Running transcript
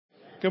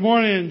Good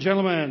morning,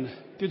 gentlemen.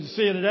 Good to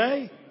see you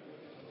today.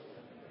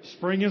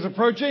 Spring is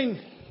approaching.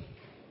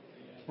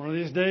 One of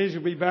these days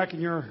you'll be back in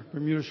your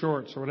Bermuda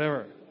shorts or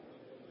whatever,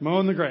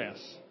 mowing the grass.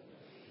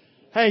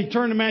 Hey,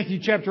 turn to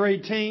Matthew chapter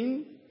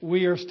 18.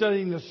 We are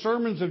studying the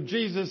sermons of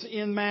Jesus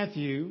in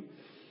Matthew.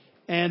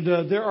 And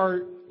there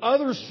are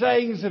other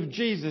sayings of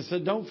Jesus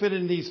that don't fit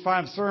in these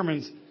 5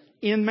 sermons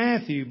in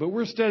Matthew. But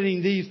we're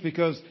studying these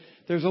because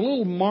there's a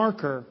little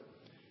marker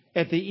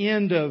at the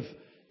end of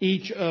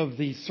each of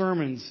the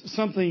sermons,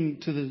 something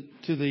to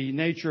the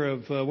nature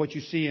of what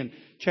you see in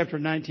chapter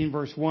 19,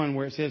 verse 1,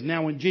 where it says,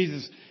 "Now when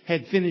Jesus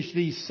had finished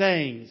these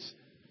sayings,"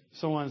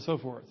 so on and so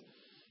forth.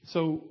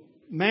 So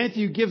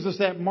Matthew gives us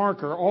that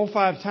marker all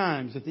 5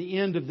 times at the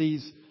end of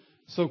these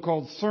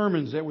so-called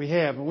sermons that we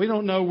have. And we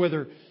don't know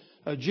whether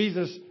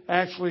Jesus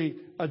actually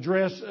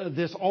addressed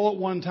this all at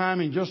one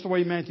time in just the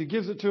way Matthew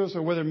gives it to us,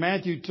 or whether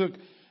Matthew took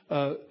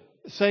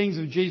sayings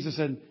of Jesus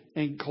and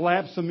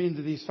collapse them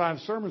into these 5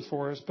 sermons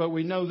for us. But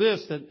we know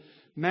this, that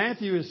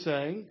Matthew is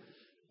saying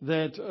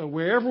that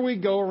wherever we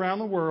go around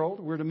the world,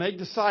 we're to make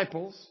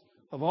disciples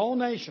of all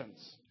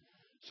nations.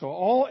 So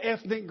all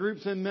ethnic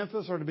groups in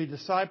Memphis are to be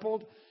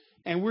discipled,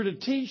 and we're to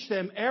teach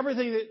them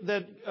everything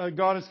that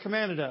God has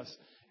commanded us.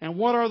 And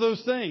what are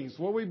those things?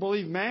 Well, we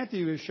believe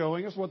Matthew is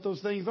showing us what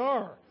those things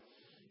are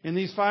in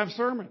these 5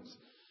 sermons.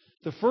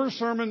 The first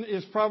sermon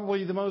is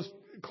probably the most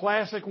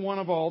classic one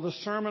of all, the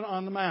Sermon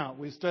on the Mount.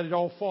 We studied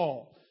all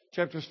fall.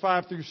 Chapters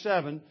 5 through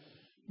 7,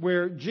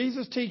 where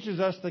Jesus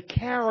teaches us the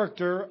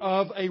character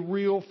of a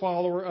real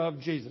follower of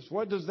Jesus.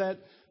 What does that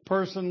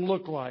person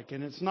look like?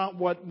 And it's not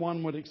what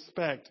one would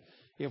expect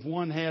if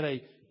one had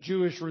a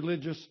Jewish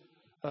religious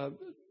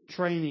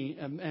training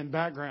and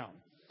background.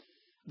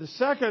 The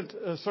second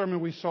sermon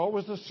we saw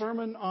was the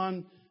Sermon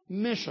on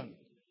Mission.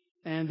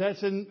 And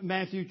that's in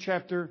Matthew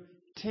chapter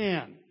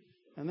 10.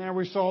 And there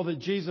we saw that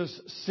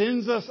Jesus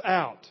sends us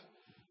out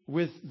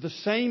with the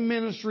same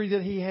ministry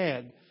that He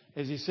had.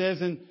 As He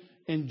says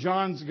in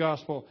John's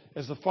Gospel,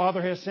 "As the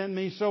Father has sent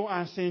me, so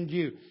I send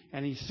you."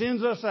 And He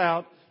sends us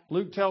out,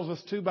 Luke tells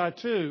us 2 by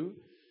 2,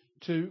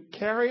 to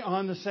carry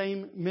on the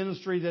same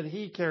ministry that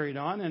He carried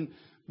on. And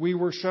we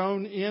were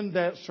shown in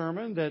that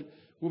sermon that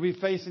we'll be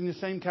facing the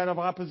same kind of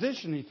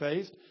opposition He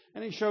faced,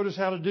 and He showed us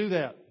how to do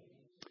that.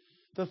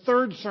 The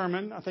third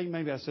sermon, I think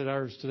maybe I said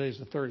ours today is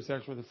the third, it's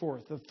actually the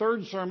fourth. The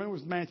third sermon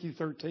was Matthew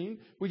 13.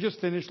 We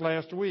just finished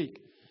last week.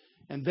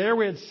 And there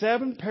we had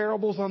 7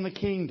 parables on the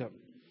kingdom.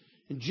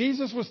 And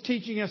Jesus was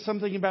teaching us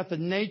something about the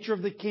nature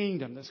of the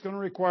kingdom that's going to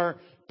require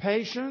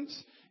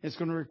patience. It's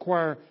going to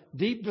require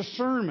deep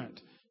discernment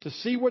to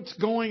see what's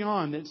going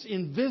on. That's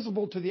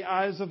invisible to the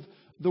eyes of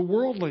the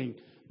worldling,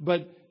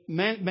 but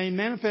may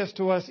manifest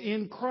to us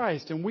in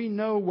Christ. And we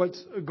know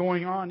what's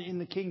going on in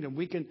the kingdom.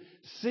 We can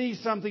see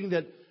something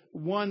that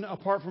one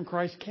apart from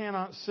Christ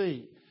cannot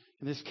see.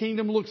 And this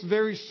kingdom looks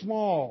very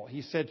small,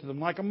 He said to them,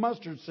 like a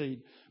mustard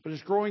seed, but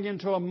it's growing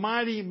into a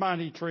mighty,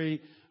 mighty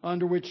tree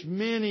under which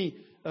many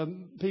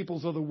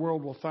peoples of the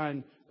world will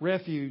find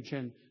refuge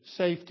and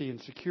safety and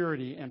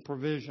security and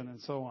provision and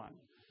so on.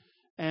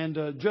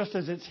 And just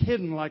as it's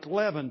hidden like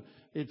leaven,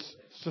 it's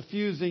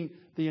suffusing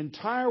the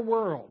entire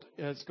world.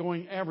 It's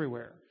going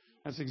everywhere.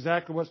 That's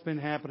exactly what's been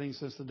happening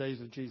since the days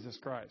of Jesus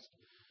Christ.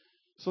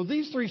 So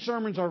these 3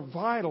 sermons are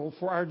vital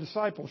for our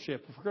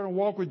discipleship. If we're going to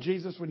walk with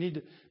Jesus, we need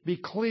to be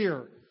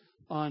clear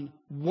on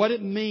what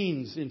it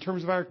means in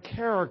terms of our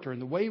character and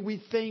the way we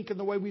think and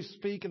the way we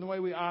speak and the way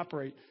we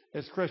operate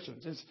as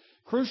Christians. It's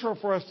crucial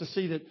for us to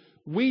see that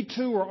we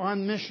too are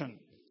on mission.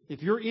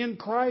 If you're in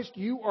Christ,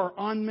 you are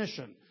on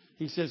mission.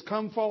 He says,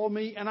 "Come follow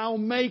me and I'll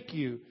make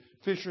you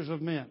fishers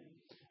of men."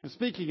 And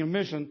speaking of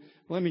mission,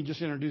 let me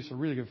just introduce a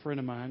really good friend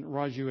of mine,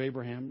 Raju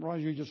Abraham.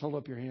 Raju, just hold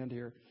up your hand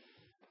here.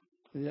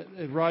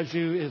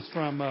 Raju is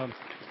from...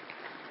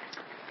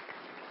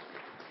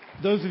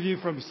 those of you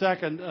from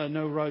Second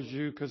know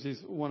Raju because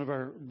he's one of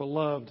our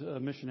beloved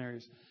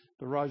missionaries.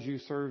 But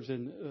Raju serves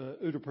in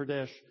Uttar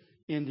Pradesh,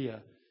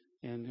 India,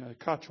 in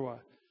Kachwa,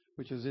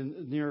 which is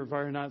near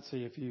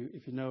Varanasi, if you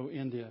know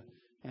India,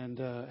 and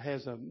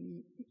has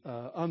an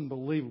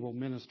unbelievable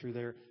ministry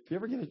there. If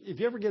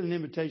you ever get an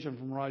invitation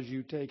from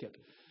Raju, take it.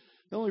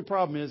 The only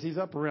problem is he's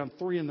up around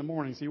 3 in the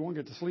morning, so you won't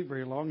get to sleep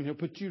very long, and he'll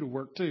put you to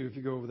work too if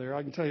you go over there.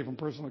 I can tell you from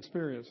personal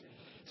experience.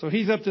 So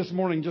he's up this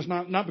morning, just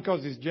not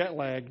because he's jet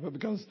lagged, but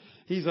because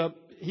he's up.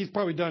 He's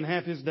probably done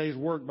half his day's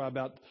work by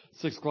about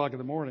 6 o'clock in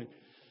the morning.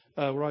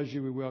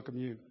 Raju, we welcome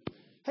you.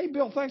 Hey,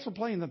 Bill, thanks for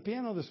playing the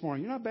piano this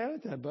morning. You're not bad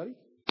at that, buddy.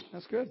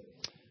 That's good.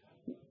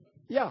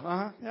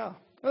 Yeah.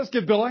 Let's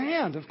give Bill a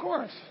hand, of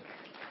course.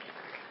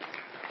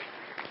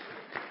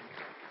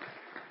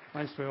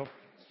 Thanks, Bill.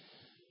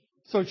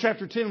 So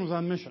chapter 10 was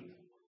on mission.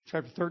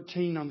 Chapter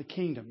 13 on the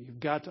kingdom. You've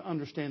got to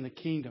understand the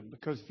kingdom,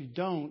 because if you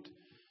don't,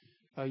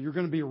 you're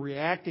going to be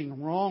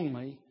reacting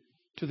wrongly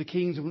to the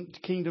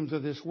kingdoms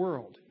of this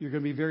world. You're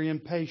going to be very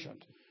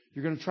impatient.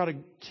 You're going to try to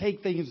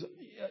take things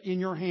in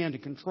your hand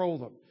and control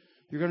them.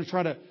 You're going to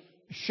try to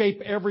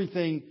shape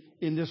everything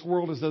in this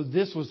world as though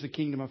this was the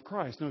kingdom of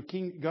Christ. No,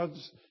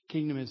 God's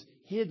kingdom is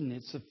hidden.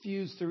 It's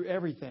suffused through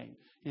everything.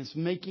 And it's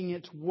making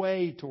its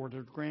way toward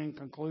a grand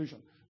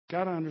conclusion.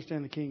 Got to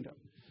understand the kingdom.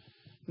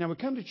 Now we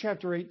come to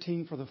chapter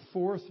 18 for the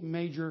fourth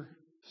major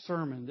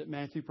sermon that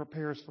Matthew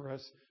prepares for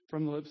us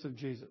from the lips of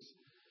Jesus.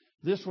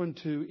 This one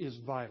too is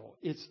vital.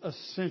 It's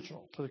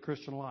essential to the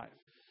Christian life.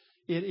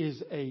 It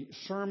is a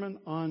sermon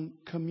on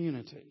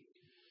community.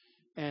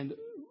 And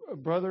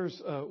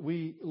brothers,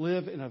 we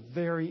live in a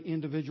very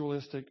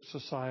individualistic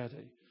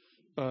society.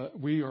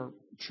 We are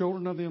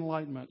children of the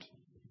Enlightenment,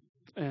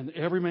 and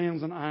every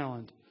man's an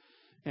island,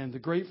 and the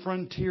great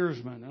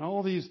frontiersman, and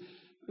all these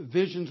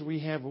visions we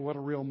have of what a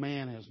real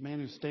man is, a man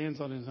who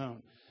stands on his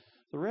own.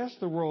 The rest of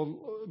the world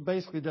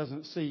basically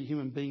doesn't see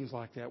human beings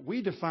like that.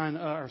 We define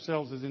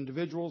ourselves as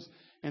individuals,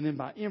 and then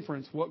by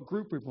inference, what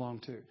group we belong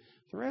to.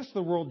 The rest of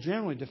the world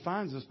generally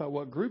defines us by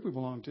what group we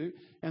belong to,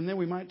 and then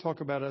we might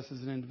talk about us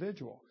as an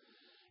individual.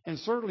 And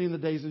certainly in the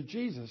days of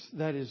Jesus,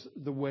 that is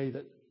the way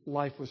that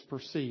life was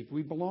perceived.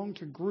 We belong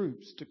to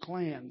groups, to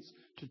clans,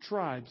 to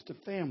tribes, to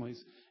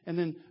families, and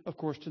then, of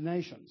course, to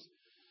nations.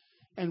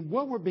 And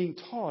what we're being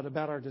taught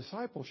about our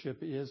discipleship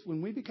is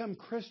when we become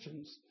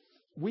Christians,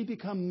 we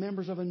become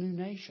members of a new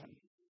nation.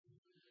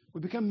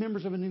 We become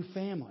members of a new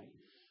family,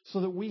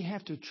 so that we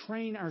have to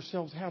train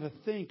ourselves how to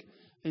think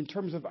in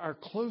terms of our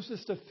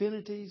closest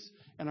affinities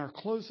and our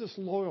closest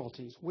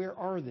loyalties. Where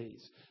are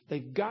these?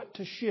 They've got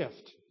to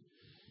shift.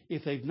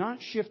 If they've not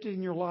shifted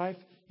in your life,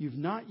 you've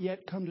not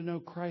yet come to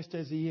know Christ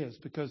as He is,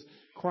 because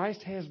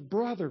Christ has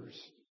brothers.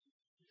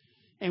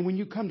 And when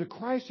you come to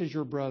Christ as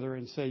your brother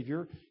and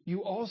Savior,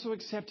 you also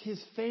accept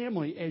His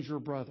family as your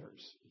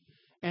brothers.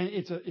 And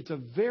it's a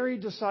very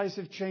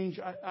decisive change.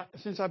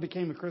 Since I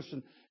became a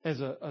Christian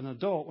as an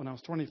adult when I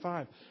was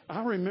 25,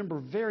 I remember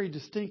very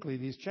distinctly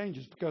these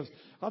changes, because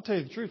I'll tell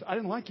you the truth, I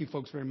didn't like you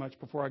folks very much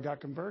before I got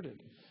converted.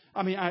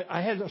 I mean,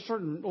 I had a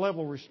certain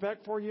level of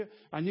respect for you.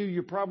 I knew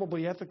you're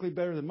probably ethically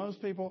better than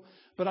most people,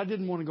 but I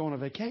didn't want to go on a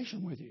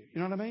vacation with you.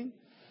 You know what I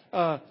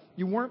mean?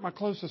 You weren't my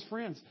closest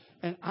friends.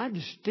 And I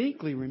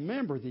distinctly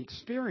remember the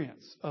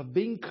experience of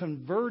being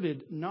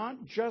converted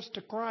not just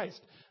to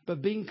Christ,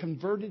 but being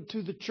converted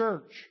to the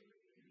church.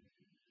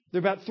 There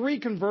are about 3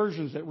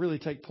 conversions that really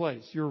take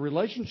place. Your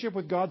relationship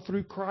with God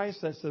through Christ,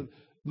 that's the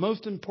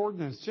most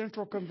important and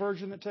central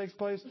conversion that takes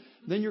place.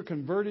 Then you're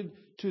converted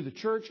to the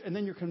church, and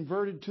then you're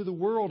converted to the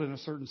world in a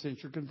certain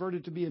sense. You're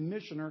converted to be a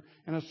missioner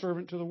and a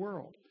servant to the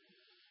world.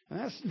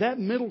 And that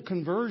middle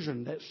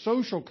conversion, that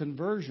social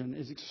conversion,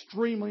 is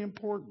extremely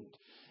important.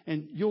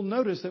 And you'll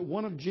notice that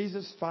one of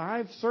Jesus'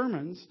 5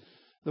 sermons,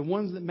 the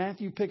ones that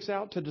Matthew picks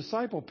out to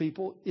disciple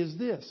people, is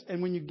this.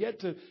 And when you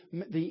get to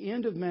the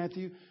end of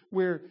Matthew,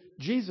 where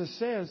Jesus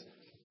says,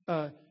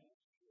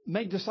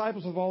 make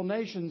disciples of all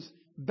nations,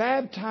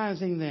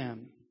 baptizing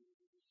them.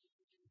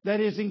 That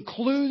is,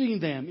 including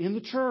them in the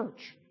church.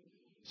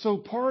 So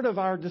part of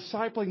our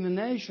discipling the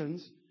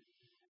nations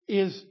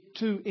is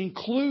to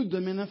include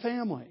them in the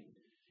family.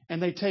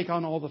 And they take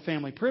on all the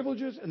family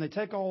privileges, and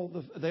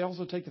they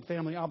also take the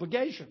family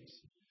obligations.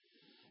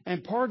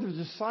 And part of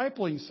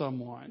discipling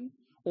someone,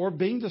 or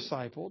being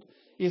discipled,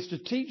 is to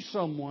teach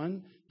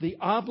someone the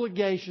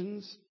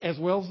obligations as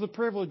well as the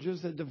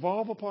privileges that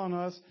devolve upon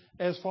us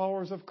as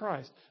followers of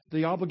Christ.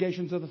 The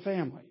obligations of the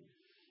family.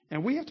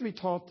 And we have to be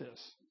taught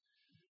this,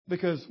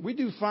 because we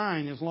do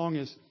fine as long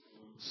as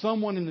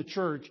someone in the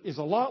church is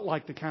a lot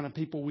like the kind of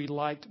people we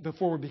liked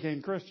before we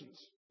became Christians.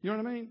 You know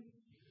what I mean?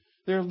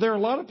 There are a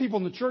lot of people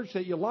in the church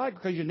that you like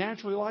because you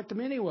naturally liked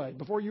them anyway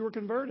before you were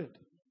converted.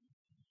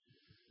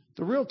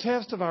 The real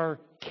test of our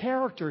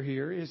character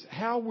here is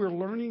how we're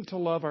learning to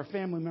love our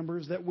family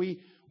members that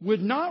we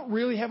would not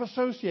really have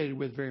associated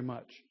with very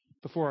much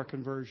before our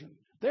conversion.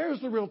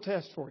 There's the real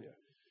test for you.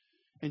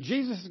 And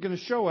Jesus is going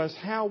to show us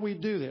how we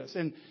do this.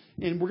 And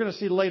we're going to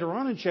see later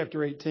on in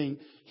chapter 18,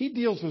 He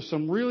deals with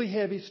some really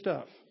heavy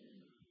stuff.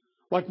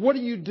 Like, what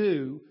do you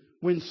do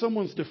when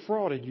someone's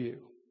defrauded you?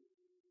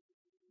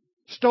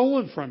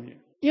 Stolen from you.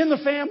 In the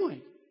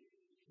family.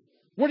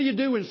 What do you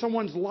do when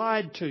someone's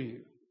lied to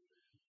you?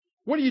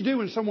 What do you do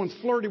when someone's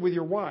flirted with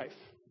your wife?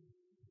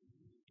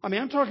 I mean,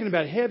 I'm talking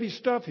about heavy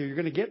stuff here. You're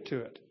going to get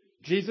to it.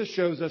 Jesus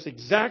shows us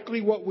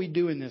exactly what we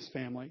do in this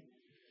family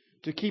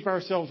to keep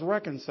ourselves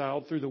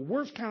reconciled through the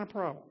worst kind of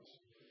problems.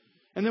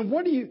 And then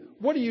what do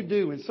you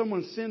do when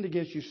someone sinned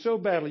against you so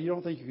badly you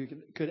don't think you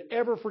could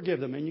ever forgive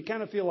them, and you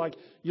kind of feel like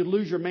you'd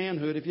lose your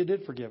manhood if you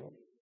did forgive them?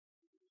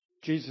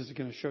 Jesus is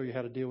going to show you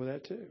how to deal with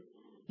that too.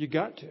 You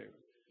got to.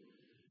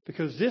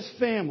 Because this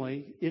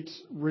family,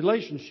 its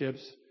relationships,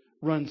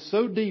 run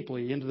so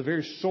deeply into the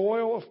very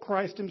soil of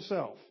Christ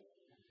Himself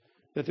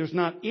that there's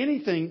not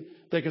anything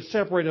that can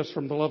separate us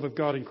from the love of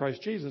God in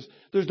Christ Jesus.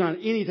 There's not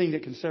anything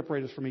that can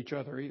separate us from each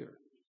other either.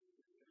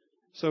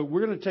 So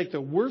we're going to take the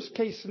worst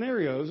case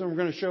scenarios and we're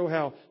going to show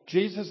how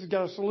Jesus has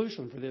got a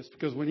solution for this.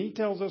 Because when He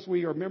tells us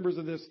we are members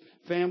of this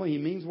family, He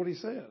means what He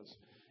says.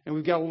 And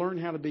we've got to learn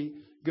how to be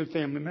good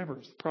family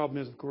members. The problem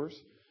is, of course,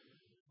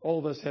 all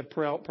of us have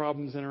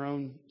problems in our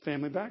own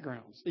family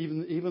backgrounds.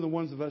 Even the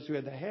ones of us who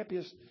had the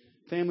happiest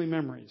family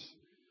memories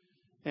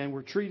and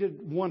were treated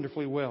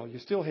wonderfully well. You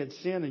still had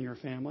sin in your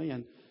family,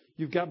 and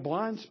You've got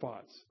blind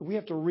spots. We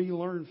have to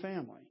relearn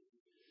family.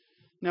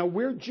 Now,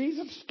 where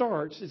Jesus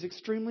starts is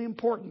extremely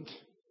important.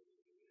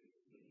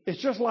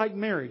 It's just like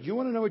marriage. You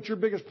want to know what your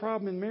biggest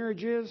problem in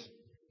marriage is?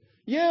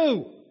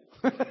 You!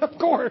 Of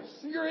course,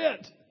 you're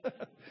it.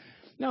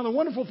 Now, the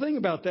wonderful thing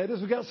about that is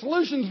we've got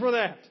solutions for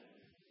that.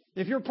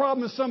 If your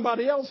problem is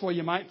somebody else, well,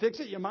 you might fix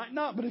it, you might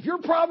not. But if your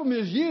problem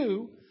is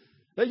you,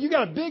 then you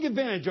got a big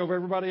advantage over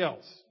everybody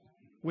else.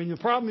 When the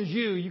problem is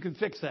you, you can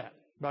fix that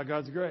by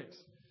God's grace.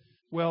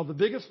 Well, the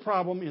biggest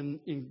problem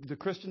in the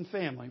Christian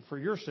family, for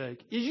your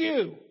sake, is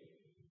you.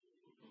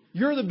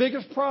 You're the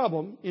biggest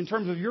problem in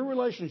terms of your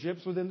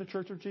relationships within the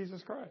Church of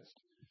Jesus Christ.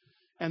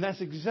 And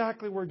that's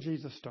exactly where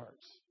Jesus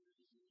starts.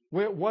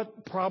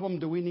 What problem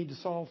do we need to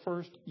solve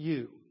first?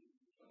 You.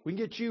 We can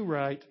get you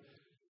right,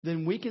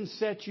 then we can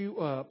set you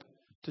up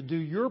to do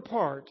your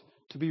part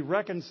to be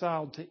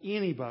reconciled to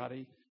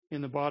anybody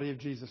in the body of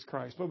Jesus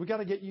Christ. But we've got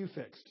to get you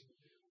fixed.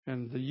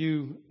 And the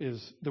you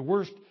is the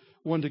worst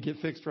one to get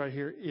fixed right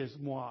here is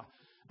moi.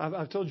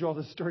 I've told you all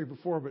this story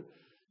before, but,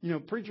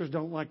 preachers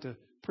don't like to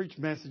preach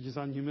messages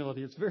on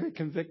humility. It's very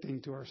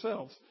convicting to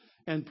ourselves.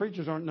 And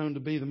preachers aren't known to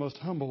be the most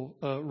humble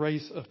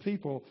race of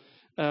people.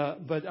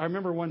 But I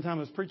remember one time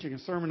I was preaching a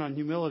sermon on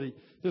humility.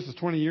 This was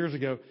 20 years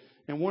ago.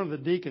 And one of the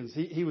deacons,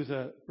 he was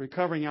a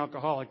recovering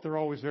alcoholic. They're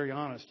always very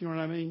honest. You know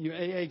what I mean? You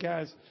AA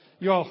guys,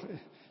 you all,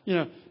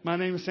 my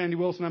name is Sandy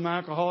Wilson. I'm an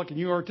alcoholic and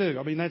you are too.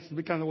 I mean, that's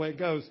kind of the way it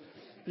goes,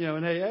 in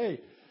AA.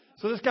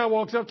 So this guy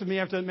walks up to me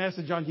after that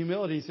message on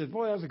humility. He says,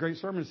 boy, that was a great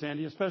sermon,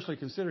 Sandy, especially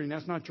considering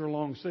that's not your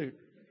long suit.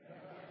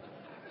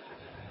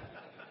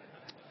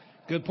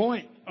 Good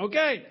point.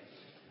 Okay.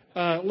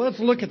 Let's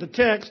look at the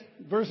text,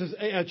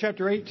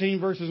 chapter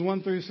 18, verses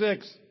 1 through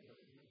 6.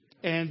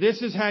 And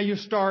this is how you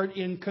start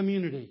in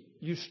community.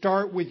 You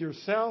start with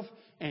yourself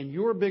and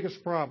your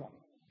biggest problem.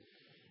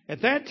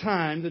 At that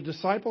time, the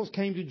disciples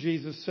came to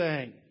Jesus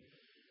saying,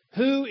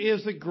 "Who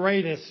is the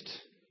greatest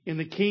in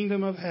the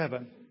kingdom of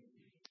heaven?"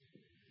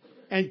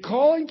 And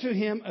calling to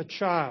him a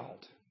child,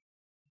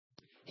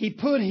 he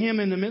put him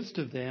in the midst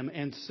of them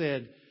and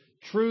said,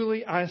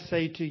 "Truly I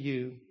say to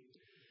you,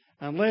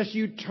 unless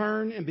you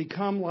turn and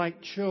become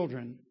like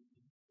children,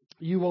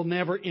 you will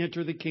never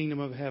enter the kingdom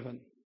of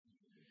heaven.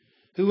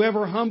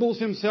 Whoever humbles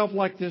himself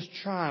like this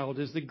child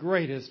is the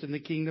greatest in the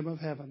kingdom of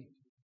heaven.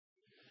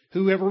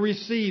 Whoever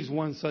receives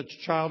one such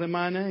child in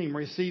my name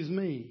receives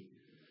me.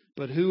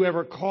 But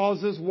whoever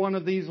causes one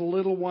of these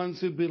little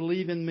ones who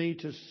believe in me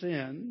to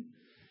sin,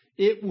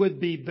 it would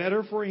be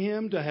better for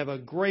him to have a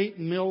great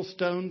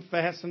millstone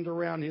fastened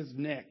around his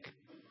neck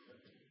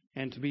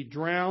and to be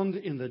drowned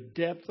in the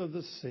depth of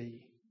the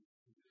sea."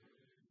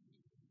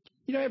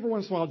 Every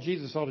once in a while,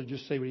 Jesus ought to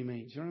just say what he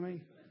means. You know what I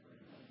mean?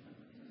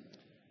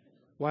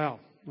 Wow.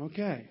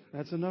 Okay.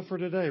 That's enough for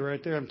today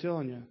right there. I'm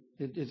telling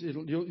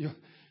you.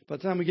 By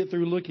the time we get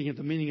through looking at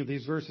the meaning of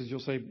these verses, you'll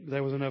say,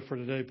 that was enough for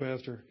today,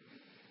 Pastor.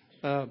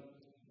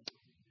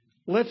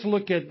 Let's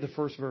look at the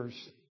first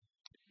verse.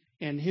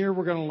 And here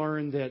we're going to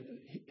learn that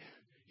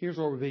here's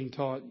what we're being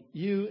taught.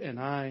 You and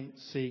I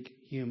seek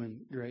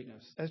human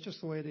greatness. That's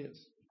just the way it is.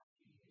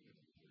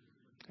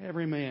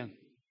 Every man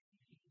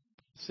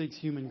seeks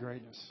human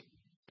greatness.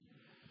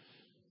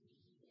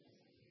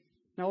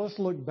 Now let's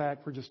look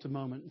back for just a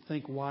moment and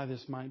think why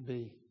this might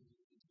be.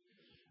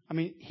 I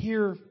mean,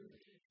 here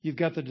you've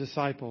got the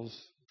disciples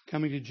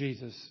coming to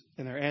Jesus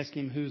and they're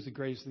asking him who's the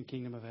greatest in the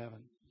kingdom of heaven.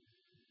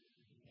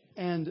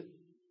 And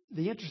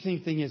the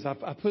interesting thing is I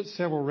put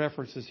several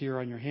references here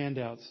on your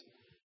handouts,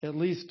 at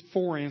least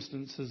 4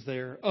 instances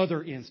there,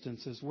 other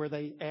instances where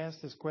they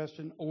asked this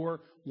question or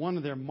one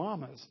of their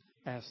mamas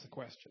asked the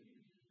question.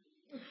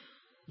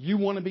 You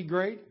want to be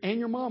great and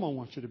your mama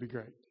wants you to be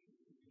great.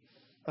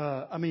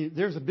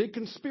 There's a big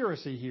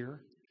conspiracy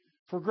here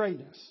for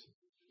greatness.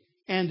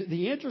 And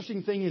the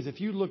interesting thing is, if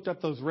you looked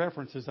up those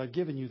references I've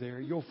given you there,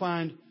 you'll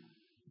find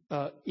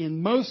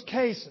in most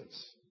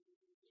cases,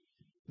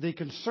 the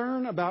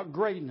concern about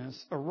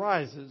greatness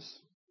arises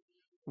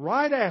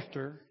right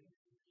after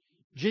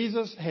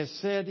Jesus has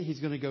said he's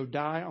going to go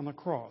die on the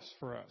cross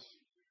for us.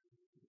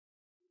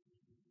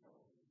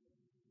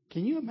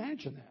 Can you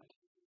imagine that?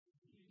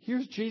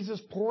 Here's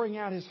Jesus pouring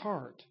out his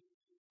heart,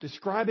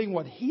 describing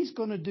what he's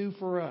going to do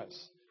for us,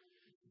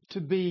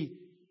 to be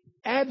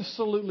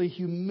absolutely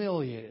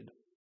humiliated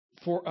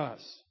for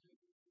us.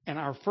 And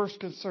our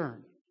first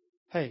concern,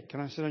 hey, can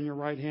I sit on your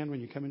right hand when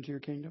you come into your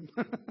kingdom?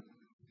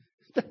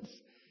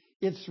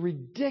 It's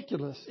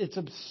ridiculous. It's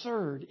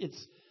absurd.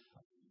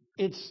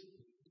 It's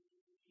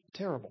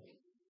terrible.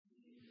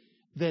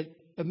 That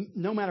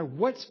no matter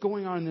what's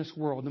going on in this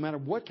world, no matter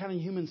what kind of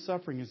human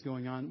suffering is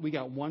going on, we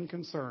got one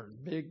concern,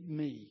 big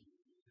me.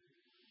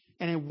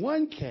 And in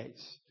one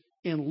case,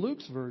 in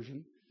Luke's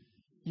version,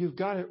 you've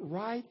got it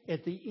right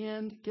at the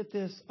end, get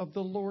this, of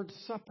the Lord's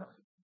Supper.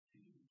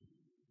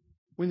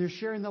 When they're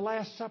sharing the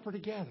Last Supper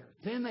together,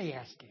 then they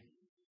ask him,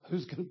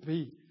 who's going to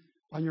be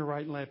on your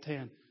right and left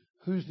hand?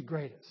 Who's the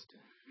greatest?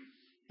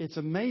 It's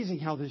amazing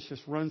how this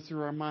just runs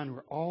through our mind.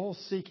 We're all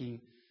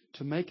seeking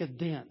to make a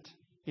dent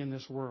in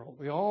this world.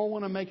 We all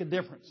want to make a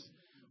difference.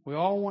 We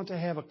all want to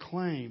have a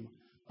claim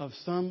of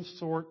some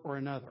sort or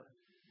another.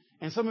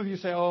 And some of you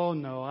say, oh,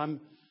 no, I'm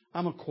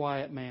a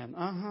quiet man.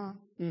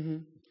 Mm-hmm.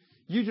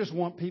 You just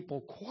want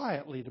people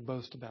quietly to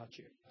boast about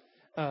you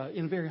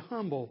in a very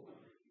humble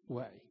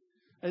way.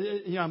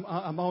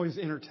 I'm always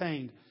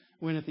entertained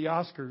when at the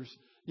Oscars,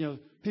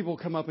 people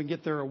come up and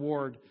get their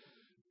award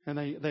and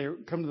they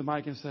come to the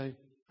mic and say,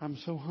 I'm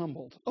so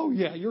humbled. Oh,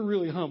 yeah, you're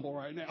really humble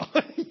right now.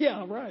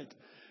 Yeah, right.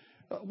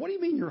 What do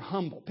you mean you're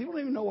humble? People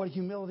don't even know what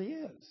humility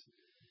is.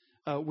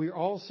 We're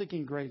all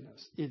seeking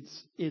greatness.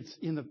 It's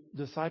in the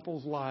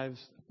disciples' lives,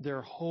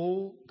 their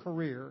whole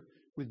career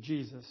with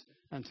Jesus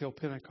until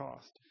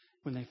Pentecost,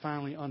 when they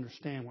finally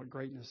understand what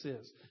greatness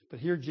is. But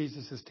here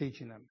Jesus is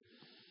teaching them.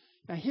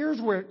 Now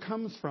here's where it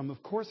comes from.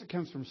 Of course it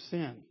comes from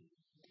sin.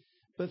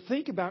 But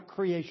think about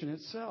creation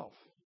itself.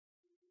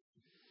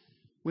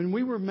 When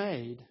we were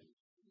made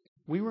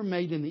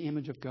in the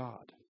image of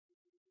God.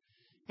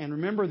 And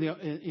remember,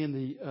 in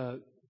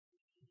the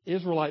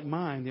Israelite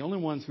mind, the only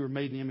ones who were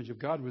made in the image of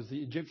God was the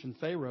Egyptian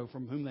Pharaoh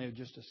from whom they had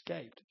just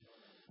escaped.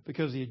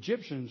 Because the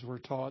Egyptians were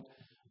taught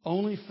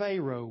only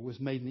Pharaoh was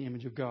made in the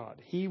image of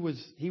God. He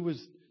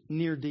was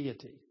near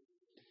deity.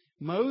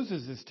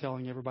 Moses is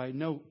telling everybody,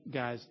 no,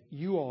 guys,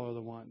 you all are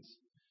the ones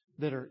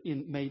that are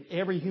made.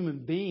 Every human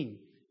being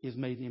is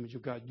made in the image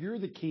of God. You're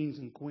the kings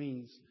and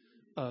queens,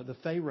 the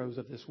pharaohs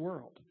of this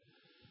world.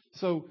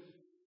 So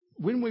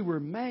when we were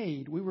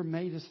made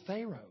as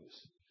pharaohs.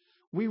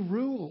 We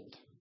ruled.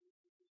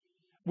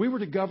 We were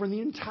to govern the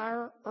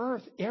entire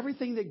earth.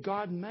 Everything that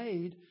God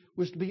made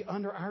was to be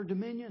under our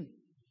dominion.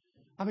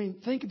 I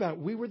mean, think about it.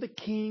 We were the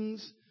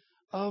kings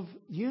of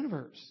the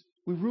universe.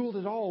 We ruled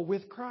it all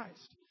with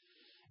Christ.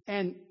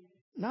 And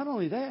not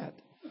only that,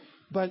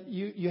 but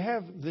you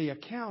have the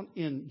account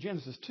in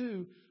Genesis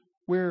 2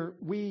 where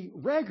we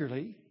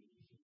regularly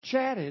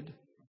chatted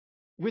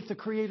with the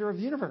creator of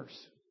the universe.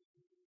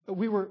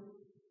 We were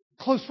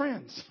close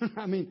friends.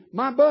 I mean,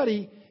 my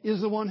buddy is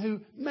the one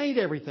who made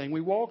everything.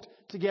 We walked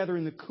together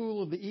in the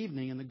cool of the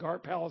evening in the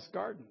palace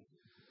garden.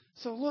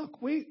 So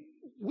look, we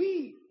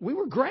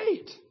were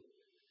great.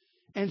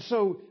 And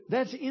so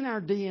that's in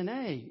our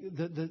DNA,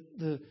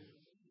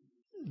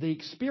 the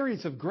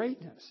experience of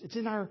greatness. It's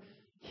in our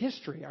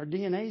history, our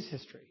DNA's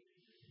history.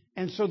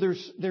 And so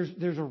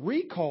there's a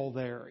recall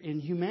there in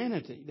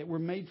humanity that we're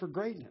made for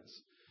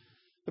greatness.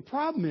 The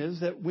problem is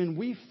that when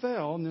we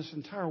fell and this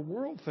entire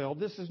world fell,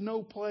 this is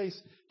no place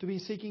to be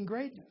seeking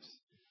greatness.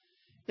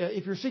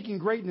 If you're seeking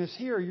greatness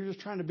here, you're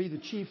just trying to be the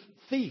chief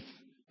thief,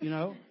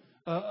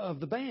 of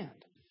the band.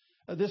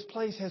 This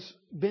place has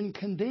been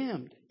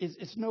condemned.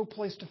 It's no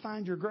place to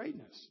find your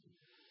greatness.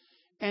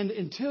 And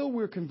until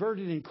we're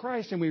converted in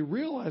Christ and we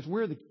realize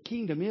where the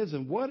kingdom is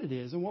and what it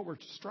is and what we're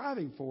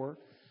striving for,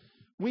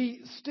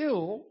 we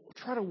still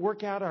try to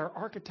work out our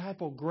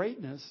archetypal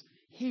greatness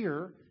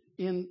here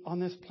on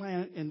this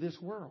planet, in this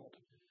world,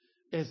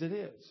 as it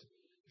is.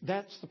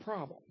 That's the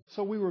problem.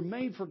 So we were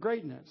made for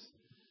greatness,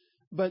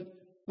 but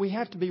we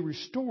have to be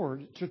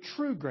restored to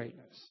true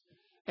greatness.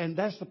 And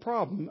that's the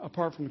problem.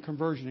 Apart from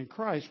conversion in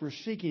Christ, we're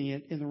seeking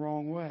it in the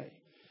wrong way.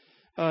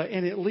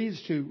 And it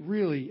leads to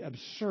really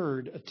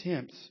absurd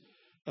attempts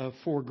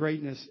for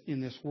greatness in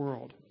this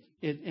world,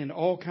 and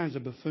all kinds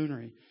of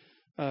buffoonery.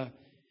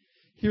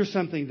 Here's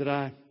something that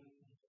I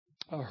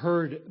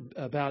heard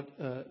about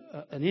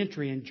an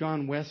entry in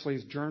John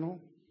Wesley's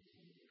journal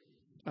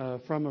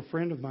from a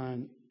friend of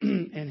mine.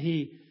 And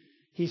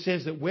he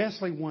says that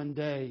Wesley one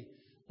day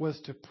was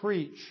to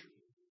preach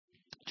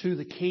to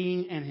the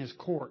king and his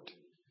court.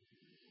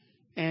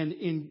 And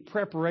in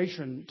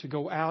preparation to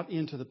go out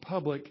into the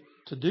public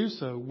to do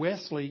so,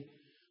 Wesley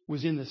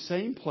was in the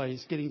same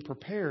place getting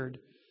prepared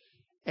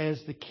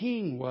as the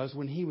king was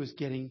when he was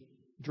getting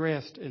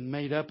dressed and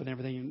made up and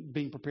everything and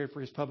being prepared for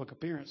his public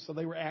appearance. So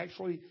they were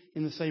actually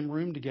in the same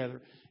room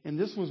together. And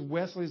this was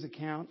Wesley's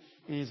account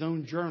in his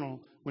own journal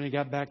when he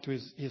got back to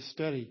his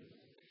study.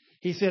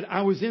 He said,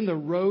 I was in the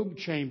robe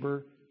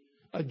chamber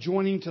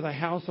adjoining to the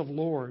House of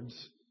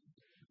Lords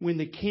when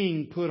the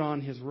king put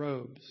on his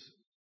robes.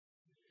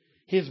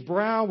 His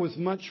brow was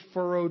much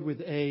furrowed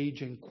with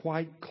age and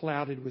quite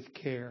clouded with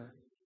care.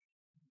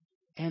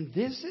 And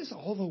this is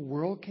all the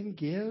world can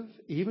give,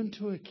 even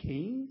to a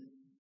king?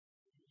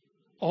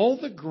 All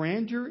the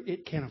grandeur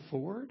it can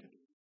afford?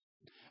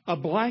 A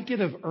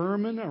blanket of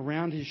ermine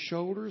around his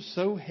shoulders,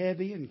 so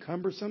heavy and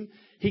cumbersome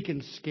he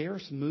can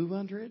scarce move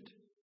under it?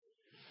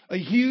 A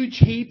huge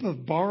heap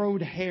of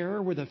borrowed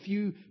hair with a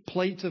few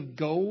plates of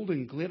gold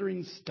and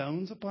glittering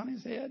stones upon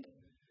his head?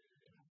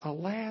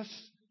 Alas,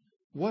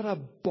 what a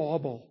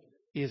bauble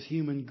is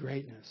human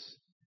greatness.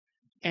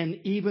 And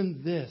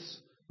even this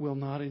will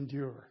not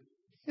endure.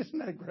 Isn't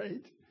that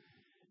great?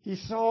 He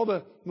saw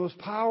the most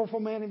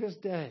powerful man of his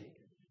day.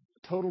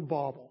 Total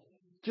bauble.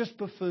 Just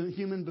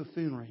human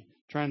buffoonery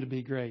trying to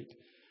be great.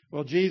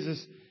 Well,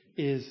 Jesus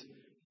is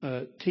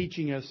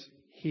teaching us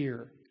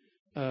here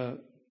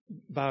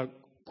by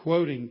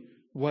quoting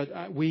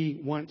what we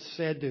once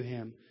said to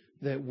him,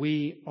 that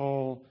we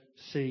all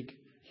seek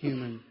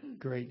human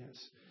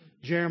greatness.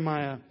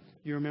 Jeremiah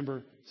you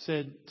remember,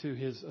 said to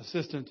his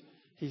assistant,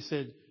 he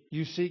said,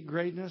 "You seek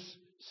greatness,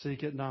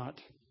 seek it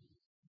not."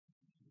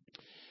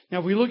 Now,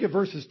 if we look at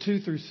verses 2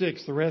 through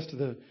 6, the rest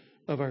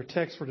of our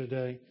text for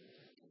today,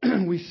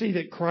 we see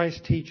that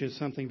Christ teaches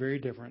something very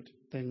different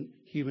than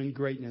human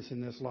greatness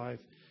in this life.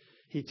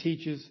 He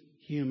teaches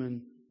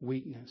human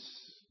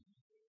weakness.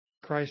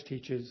 Christ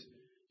teaches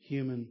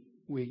human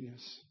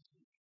weakness.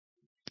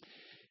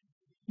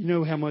 You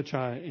know how much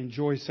I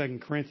enjoy 2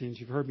 Corinthians.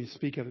 You've heard me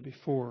speak of it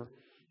before.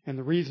 And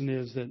the reason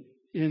is that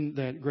in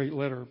that great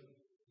letter,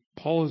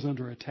 Paul is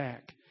under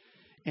attack.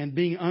 And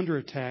being under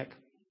attack,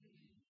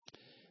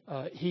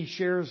 he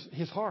shares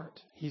his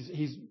heart.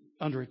 He's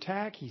under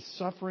attack, he's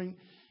suffering,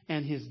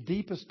 and his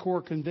deepest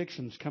core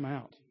convictions come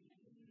out.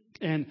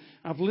 And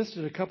I've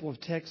listed a couple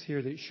of texts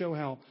here that show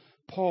how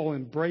Paul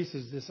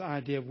embraces this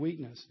idea of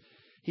weakness.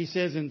 He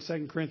says in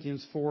 2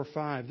 Corinthians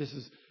 4:5, this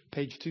is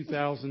page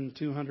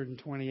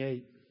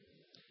 2228,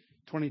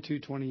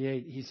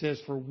 2228. He says,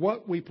 "For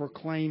what we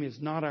proclaim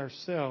is not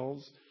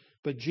ourselves,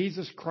 but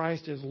Jesus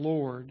Christ as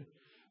Lord,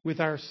 with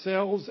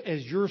ourselves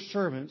as your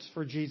servants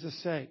for Jesus'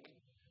 sake."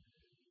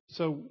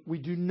 So we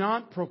do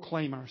not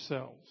proclaim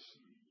ourselves.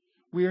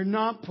 We are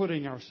not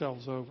putting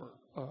ourselves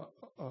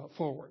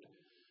forward.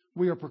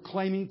 We are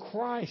proclaiming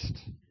Christ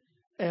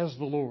as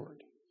the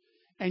Lord.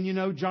 And you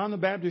know, John the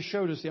Baptist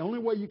showed us the only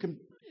way you can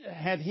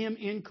have Him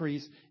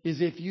increase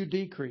is if you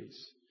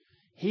decrease.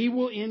 He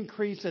will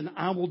increase and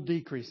I will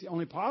decrease. The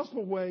only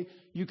possible way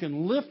you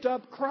can lift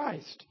up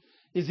Christ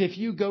is if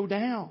you go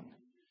down.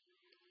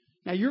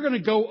 Now you're going to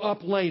go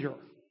up later.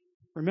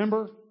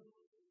 Remember?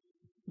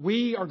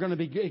 We are going to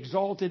be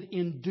exalted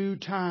in due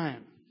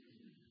time.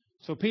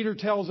 So Peter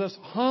tells us,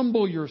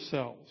 humble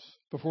yourselves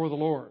before the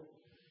Lord.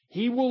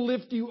 He will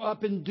lift you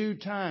up in due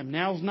time.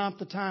 Now's not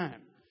the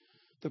time.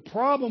 The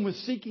problem with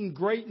seeking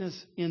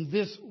greatness in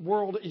this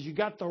world is you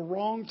got the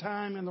wrong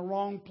time and the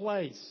wrong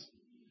place.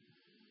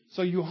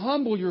 So you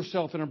humble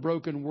yourself in a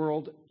broken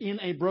world, in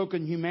a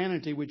broken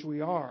humanity, which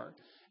we are,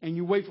 and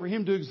you wait for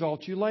Him to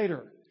exalt you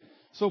later.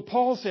 So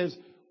Paul says,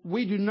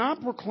 we do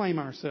not proclaim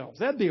ourselves.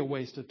 That'd be a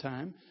waste of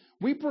time.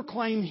 We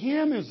proclaim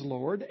Him as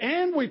Lord,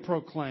 and we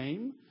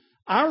proclaim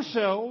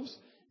ourselves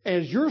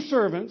as your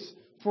servants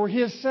for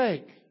His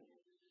sake.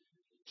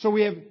 So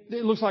we have,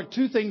 it looks like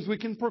two things we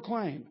can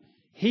proclaim.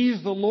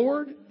 He's the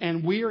Lord,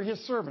 and we are His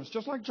servants,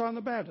 just like John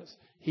the Baptist.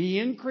 He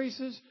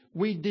increases,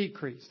 we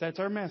decrease. That's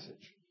our message.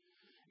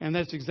 And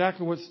that's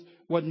exactly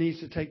what needs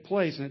to take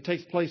place, and it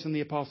takes place in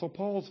the Apostle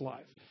Paul's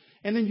life.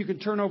 And then you can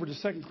turn over to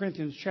 2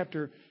 Corinthians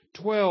chapter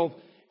 12,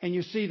 and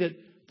you see that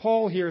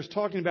Paul here is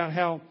talking about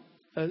how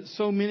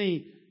so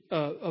many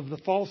of the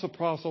false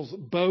apostles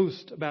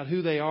boast about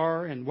who they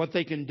are and what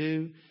they can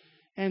do.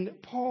 And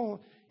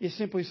Paul is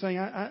simply saying,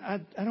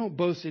 I don't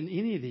boast in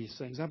any of these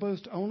things. I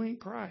boast only in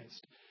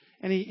Christ.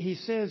 And he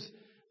says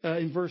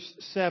in verse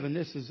 7,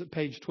 this is at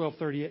page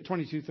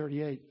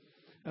 2238,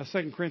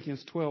 2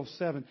 Corinthians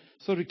 12:7.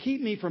 So to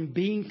keep me from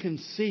being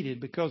conceited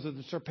because of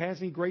the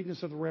surpassing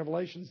greatness of the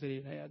revelations that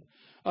he had,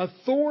 a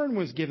thorn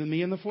was given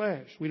me in the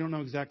flesh. We don't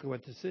know exactly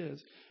what this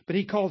is, but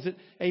he calls it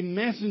a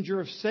messenger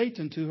of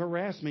Satan to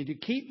harass me, to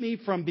keep me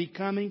from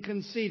becoming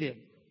conceited.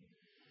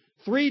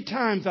 3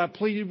 times I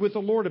pleaded with the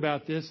Lord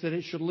about this, that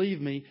it should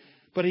leave me.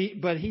 But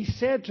he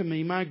said to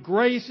me, my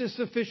grace is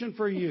sufficient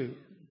for you,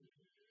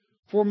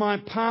 for my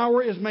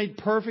power is made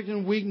perfect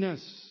in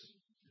weakness.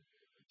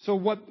 So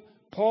what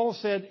Paul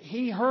said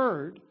he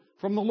heard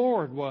from the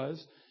Lord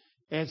was,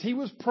 as he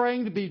was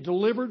praying to be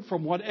delivered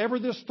from whatever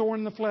this thorn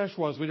in the flesh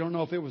was, we don't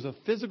know if it was a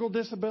physical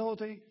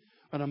disability,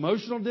 an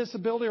emotional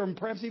disability, or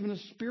perhaps even a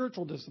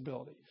spiritual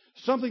disability,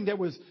 something that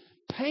was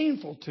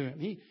painful to him.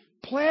 He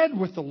pled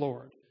with the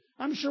Lord,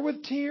 I'm sure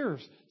with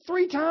tears.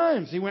 3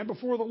 times he went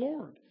before the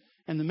Lord.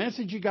 And the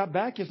message he got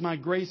back is, my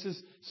grace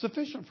is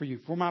sufficient for you,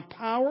 for my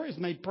power is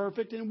made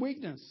perfect in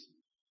weakness.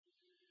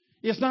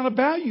 It's not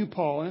about you,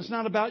 Paul, and it's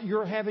not about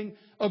your having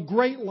a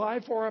great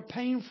life or a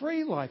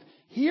pain-free life.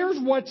 Here's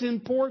what's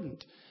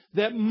important,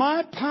 that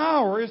my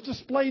power is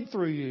displayed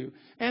through you.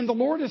 And the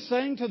Lord is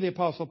saying to the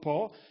Apostle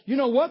Paul, you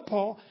know what,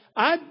 Paul?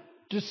 I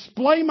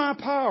display my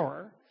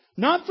power,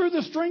 not through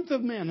the strength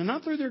of men and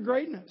not through their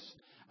greatness.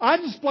 I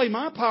display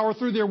my power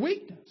through their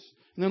weakness.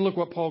 And then look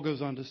what Paul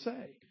goes on to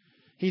say.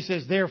 He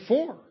says,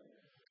 therefore,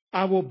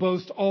 I will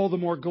boast all the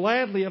more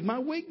gladly of my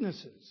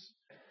weaknesses,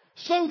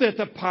 so that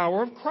the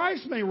power of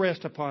Christ may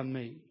rest upon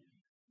me.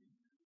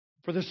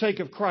 For the sake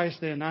of Christ,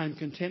 then, I am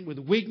content with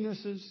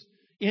weaknesses,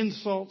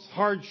 insults,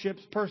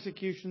 hardships,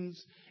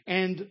 persecutions,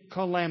 and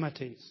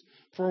calamities.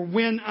 For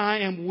when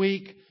I am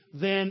weak,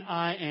 then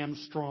I am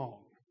strong.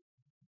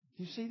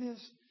 You see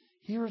this?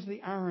 Here's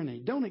the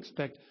irony. Don't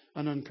expect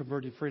an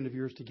unconverted friend of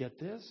yours to get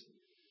this.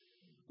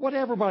 What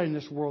everybody in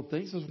this world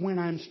thinks is, when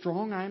I'm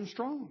strong, I am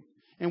strong.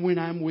 And when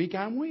I'm weak,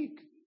 I'm weak.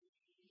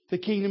 The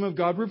kingdom of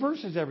God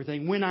reverses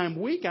everything. When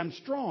I'm weak, I'm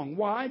strong.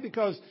 Why?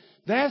 Because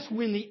that's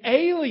when the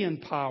alien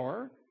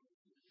power,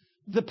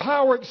 the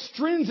power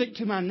extrinsic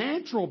to my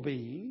natural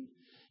being,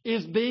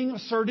 is being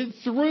asserted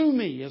through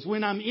me. Is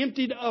when I'm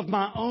emptied of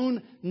my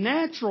own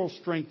natural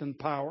strength and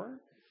power.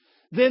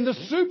 then the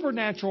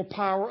supernatural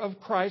power of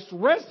Christ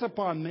rests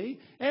upon me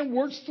and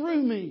works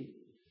through me.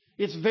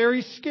 It's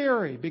very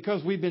scary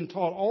because we've been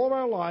taught all of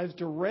our lives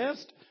to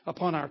rest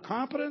upon our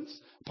competence,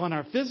 upon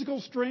our physical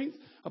strength,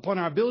 upon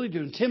our ability to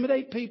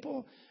intimidate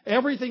people.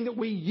 Everything that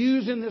we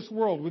use in this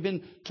world, we've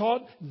been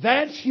taught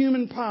that's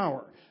human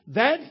power.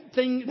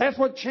 That's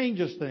what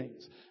changes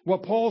things.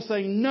 What Paul's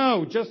saying,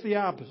 no, just the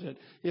opposite.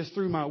 It's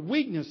through my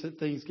weakness that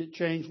things get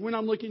changed when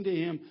I'm looking to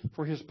Him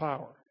for His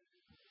power.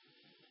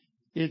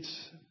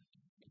 It's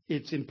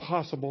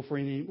impossible for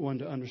anyone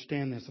to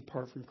understand this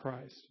apart from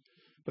Christ.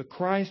 But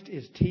Christ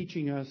is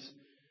teaching us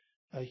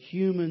a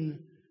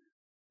human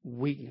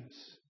weakness.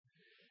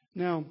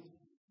 Now,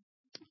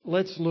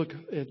 let's look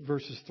at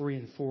verses 3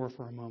 and 4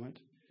 for a moment.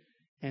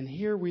 And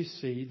here we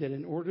see that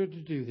in order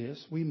to do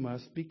this, we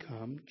must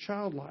become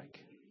childlike.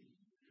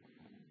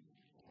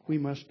 We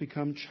must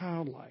become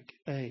childlike.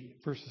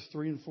 Verses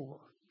 3 and 4.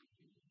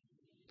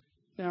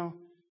 Now,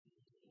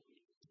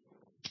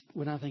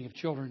 when I think of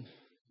children,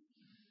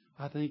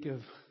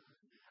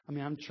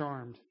 I'm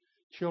charmed.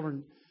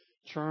 Children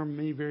charm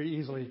me very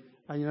easily.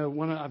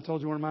 I've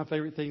told you one of my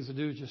favorite things to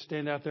do is just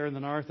stand out there in the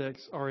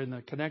narthex or in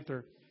the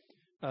connector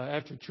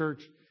after church,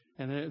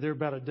 and there are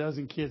about a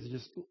dozen kids that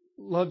just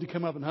love to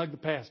come up and hug the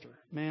pastor.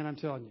 Man, I'm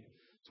telling you,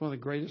 it's one of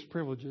the greatest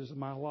privileges of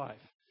my life.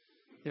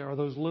 There are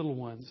those little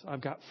ones. I've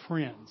got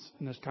friends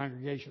in this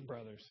congregation,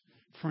 brothers.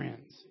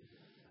 Friends.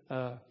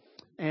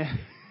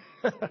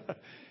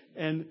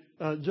 And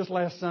just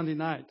last Sunday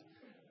night,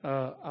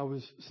 I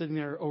was sitting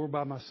there over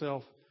by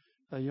myself,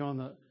 on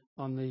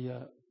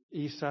the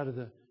east side of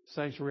the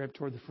sanctuary up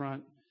toward the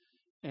front,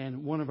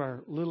 and one of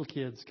our little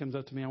kids comes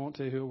up to me. I won't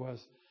tell you who it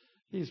was.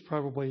 He's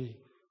probably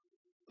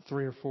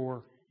 3 or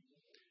 4,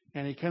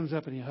 and he comes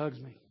up and he hugs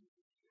me,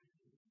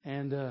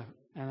 and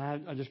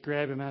I just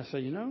grab him and I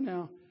say,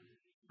 now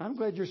I'm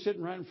glad you're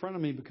sitting right in front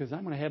of me because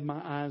I'm going to have my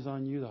eyes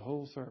on you the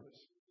whole service.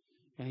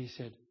 And he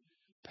said,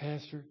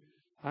 Pastor,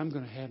 I'm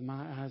going to have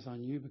my eyes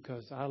on you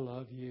because I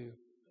love you.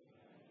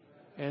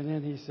 And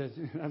then he said,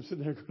 I'm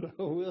sitting there going,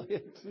 oh,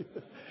 William.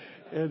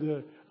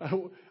 And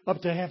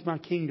up to half my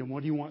kingdom.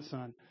 What do you want,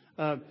 son?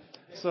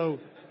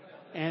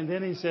 And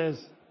then he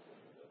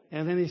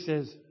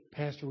says,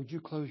 Pastor, would you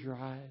close your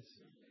eyes?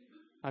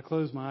 I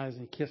closed my eyes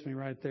and he kissed me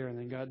right there and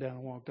then got down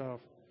and walked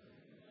off.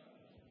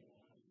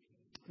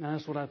 Now,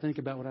 that's what I think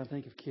about when I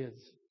think of kids.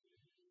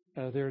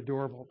 They're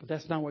adorable. But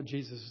that's not what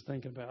Jesus is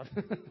thinking about.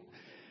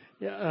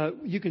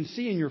 You can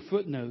see in your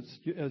footnotes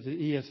of the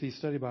ESV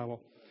Study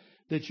Bible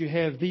that you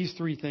have these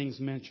 3 things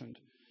mentioned.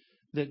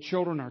 That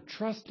children are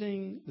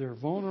trusting, they're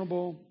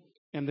vulnerable,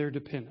 and they're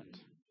dependent.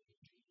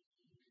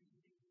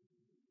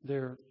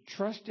 They're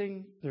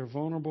trusting, they're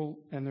vulnerable,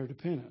 and they're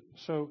dependent.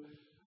 So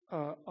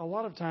a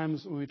lot of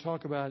times when we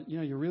talk about,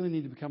 you really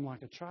need to become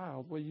like a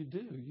child, well, you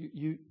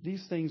do.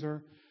 These things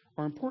are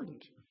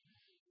important.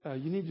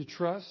 You need to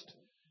trust,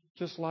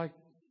 just like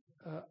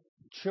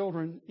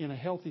children in a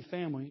healthy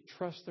family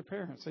trust their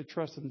parents. They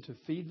trust them to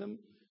feed them,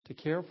 to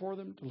care for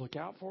them, to look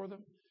out for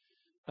them,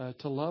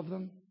 to love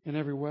them in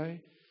every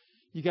way.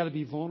 You got to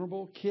be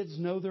vulnerable. Kids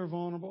know they're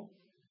vulnerable.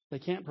 They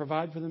can't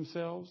provide for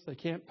themselves. They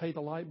can't pay the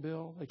light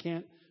bill. They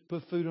can't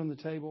put food on the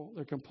table.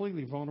 They're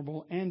completely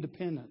vulnerable and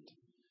dependent.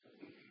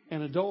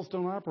 And adults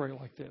don't operate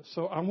like this.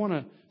 So I want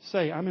to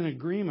say I'm in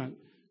agreement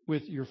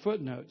with your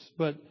footnotes.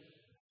 But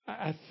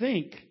I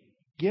think,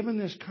 given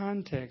this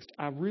context,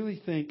 I really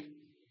think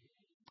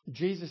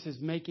Jesus is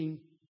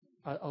making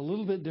a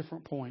little bit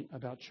different point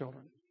about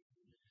children.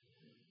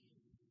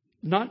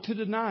 Not to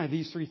deny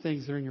these 3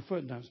 things that are in your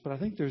footnotes, but I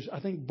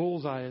think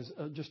bullseye is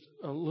just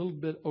a little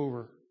bit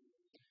over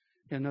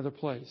in another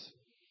place.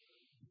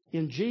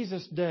 In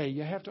Jesus' day,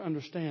 you have to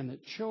understand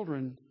that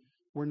children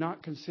were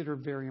not considered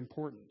very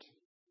important.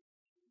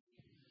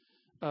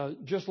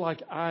 Just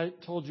like I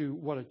told you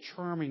what a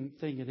charming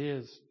thing it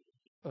is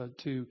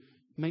to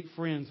make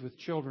friends with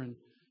children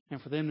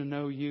and for them to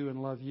know you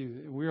and love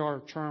you. We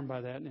are charmed by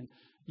that. And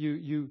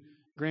you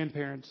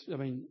grandparents,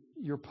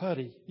 you're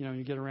putty,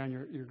 you get around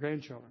your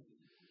grandchildren.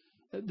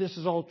 This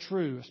is all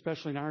true,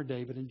 especially in our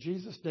day. But in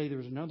Jesus' day, there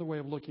was another way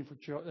of looking for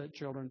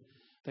children.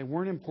 They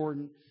weren't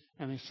important,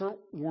 and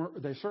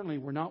they certainly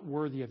were not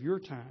worthy of your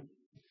time.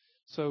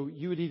 So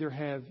you would either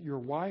have your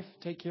wife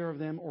take care of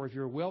them, or if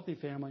you're a wealthy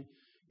family,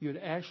 you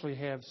would actually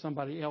have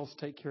somebody else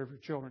take care of your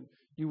children.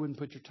 You wouldn't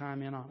put your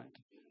time in on it.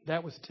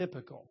 That was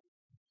typical.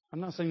 I'm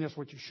not saying that's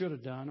what you should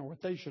have done or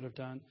what they should have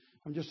done.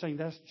 I'm just saying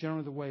that's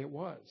generally the way it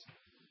was.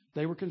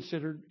 They were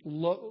considered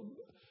low.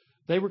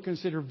 They were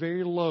considered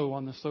very low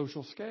on the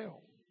social scale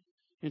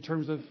in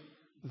terms of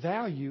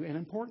value and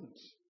importance.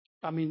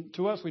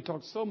 To us, we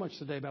talk so much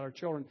today about our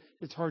children,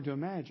 it's hard to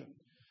imagine.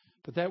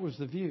 But that was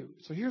the view.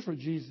 So here's what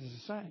Jesus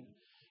is saying.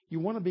 You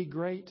want to be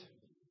great?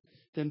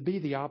 Then be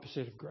the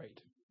opposite of great.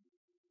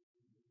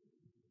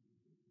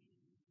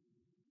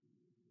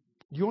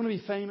 Do you want to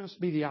be famous?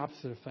 Be the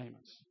opposite of famous.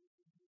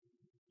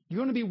 Do you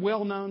want to be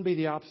well-known? Be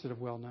the opposite of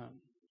well-known.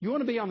 You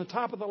want to be on the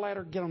top of the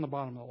ladder? Get on the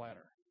bottom of the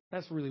ladder.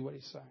 That's really what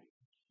he's saying.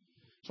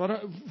 So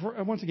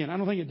once again, I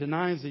don't think it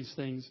denies these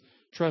things,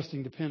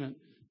 trusting, dependent,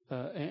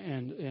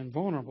 and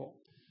vulnerable.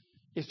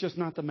 It's just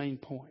not the main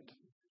point.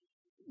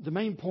 The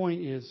main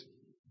point is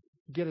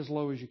get as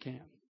low as you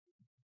can.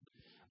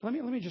 Let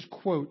me just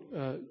quote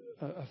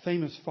a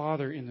famous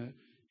father in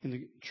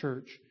the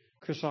church,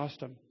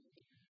 Chrysostom,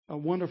 a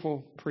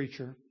wonderful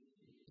preacher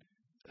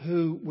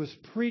who was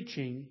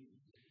preaching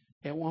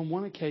on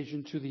one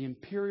occasion to the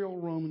imperial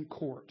Roman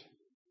court.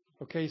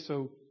 Okay,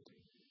 so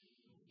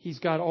he's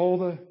got all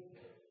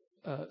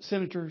the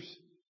senators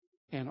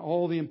and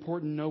all the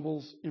important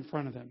nobles in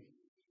front of him.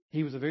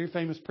 He was a very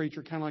famous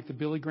preacher, kind of like the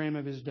Billy Graham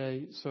of his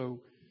day.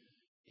 So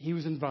he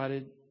was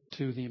invited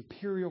to the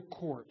imperial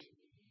court,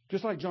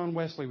 just like John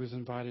Wesley was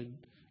invited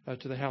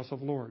to the House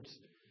of Lords.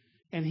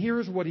 And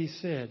here's what he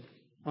said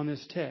on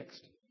this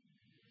text.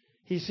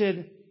 He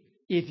said,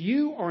 if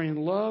you are in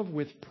love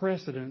with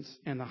precedence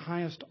and the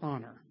highest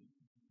honor,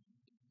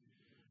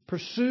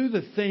 pursue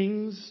the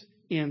things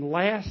in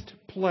last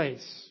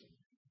place.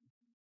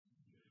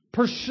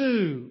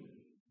 Pursue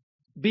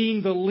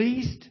being the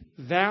least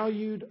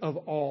valued of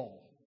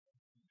all.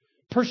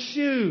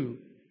 Pursue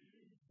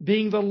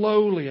being the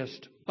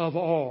lowliest of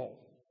all.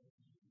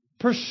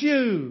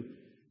 Pursue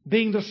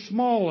being the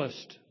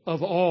smallest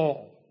of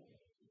all.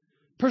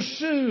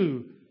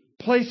 Pursue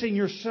placing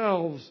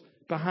yourselves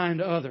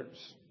behind others.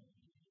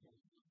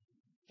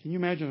 Can you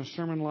imagine a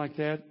sermon like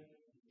that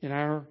in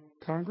our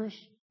Congress?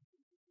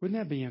 Wouldn't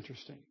that be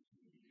interesting?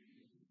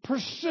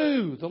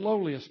 Pursue the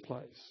lowliest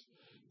place.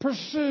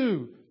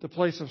 Pursue the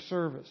place of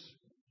service.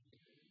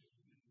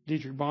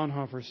 Dietrich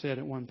Bonhoeffer said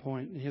at one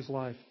point in his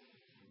life,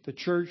 the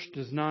church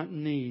does not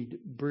need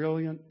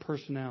brilliant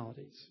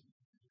personalities,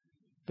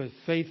 but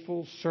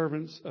faithful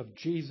servants of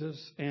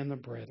Jesus and the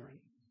brethren.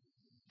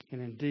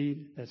 And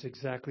indeed, that's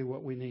exactly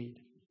what we need.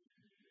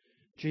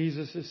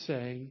 Jesus is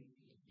saying,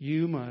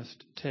 you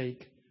must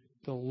take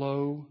the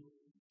low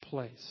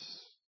place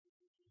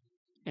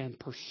and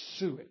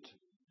pursue it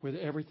with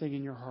everything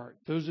in your heart.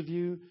 Those of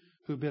you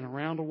who've been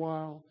around a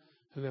while,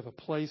 who have a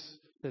place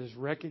that is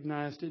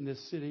recognized in this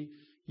city,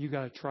 you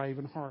got to try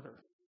even harder.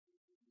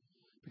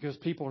 Because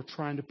people are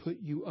trying to put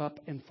you up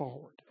and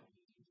forward.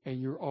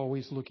 And you're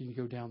always looking to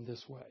go down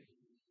this way.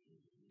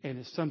 And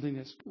it's something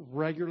that's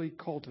regularly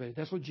cultivated.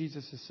 That's what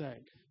Jesus is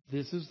saying.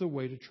 This is the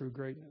way to true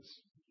greatness.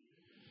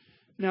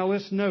 Now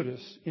let's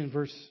notice in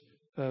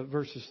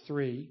verses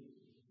 3,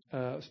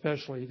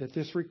 especially, that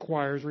this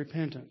requires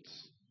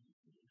repentance.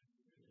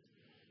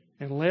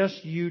 Unless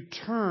you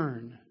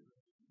turn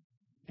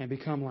and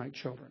become like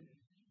children.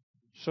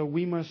 So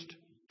we must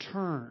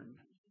turn.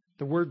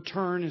 The word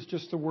turn is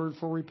just the word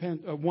for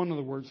one of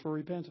the words for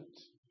repentance.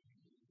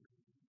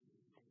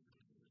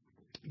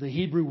 The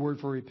Hebrew word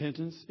for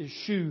repentance is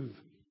shuv.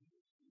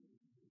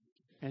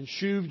 And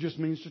shuv just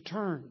means to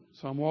turn.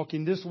 So I'm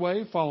walking this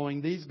way,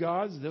 following these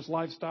gods, this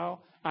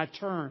lifestyle. I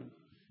turn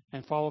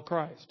and follow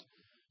Christ.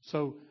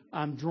 So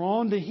I'm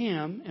drawn to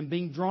Him, and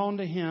being drawn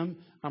to Him,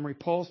 I'm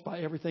repulsed by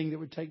everything that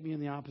would take me in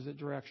the opposite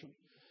direction.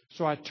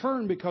 So I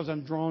turn because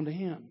I'm drawn to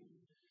Him.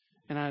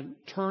 And I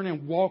turn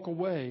and walk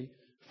away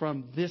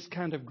from this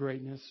kind of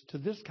greatness to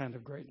this kind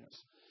of greatness.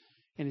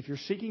 And if you're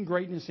seeking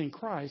greatness in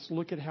Christ,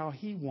 look at how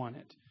He won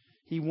it.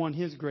 He won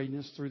His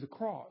greatness through the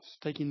cross,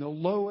 taking the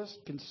lowest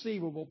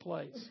conceivable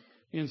place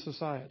in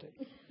society.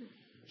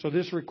 So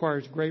this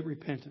requires great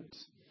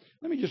repentance.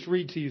 Let me just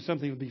read to you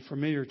something that will be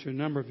familiar to a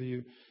number of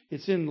you.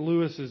 It's in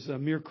Lewis's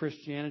Mere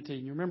Christianity.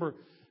 And you remember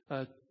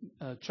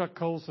Chuck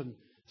Colson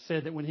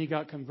said that when he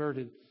got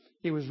converted,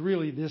 it was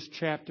really this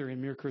chapter in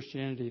Mere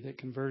Christianity that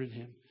converted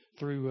him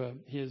through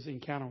his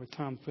encounter with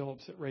Tom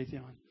Phillips at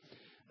Raytheon.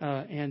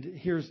 And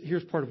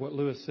here's part of what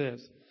Lewis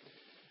says.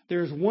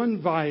 There is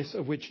one vice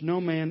of which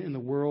no man in the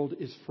world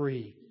is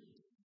free,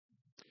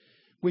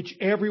 which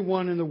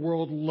everyone in the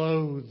world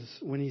loathes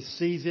when he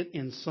sees it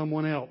in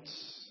someone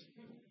else,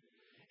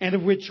 and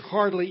of which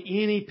hardly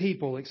any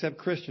people except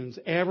Christians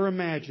ever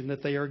imagine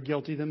that they are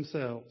guilty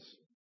themselves.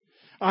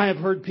 I have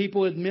heard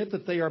people admit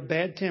that they are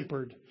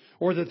bad-tempered,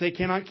 or that they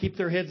cannot keep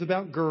their heads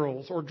about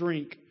girls or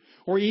drink,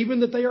 or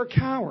even that they are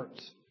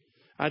cowards.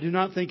 I do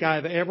not think I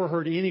have ever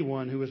heard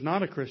anyone who is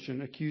not a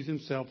Christian accuse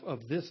himself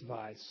of this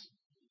vice.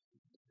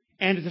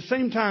 And at the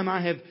same time,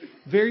 I have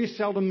very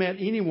seldom met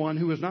anyone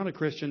who is not a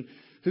Christian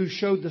who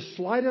showed the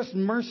slightest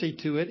mercy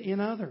to it in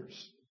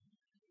others.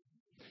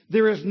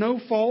 There is no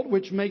fault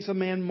which makes a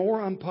man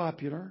more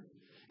unpopular,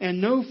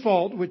 and no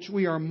fault which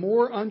we are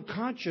more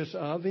unconscious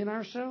of in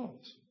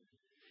ourselves.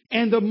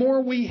 And the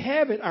more we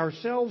have it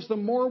ourselves, the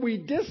more we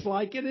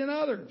dislike it in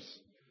others.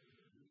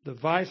 The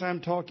vice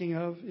I'm talking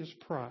of is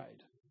pride.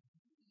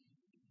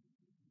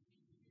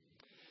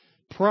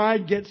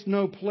 Pride gets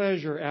no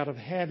pleasure out of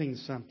having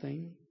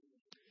something,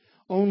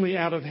 only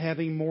out of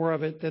having more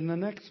of it than the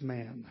next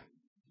man.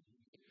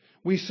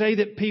 We say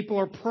that people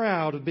are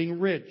proud of being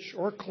rich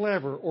or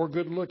clever or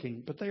good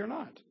looking, but they are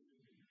not.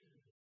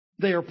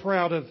 They are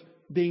proud of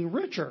being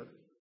richer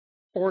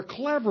or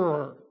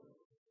cleverer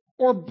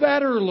or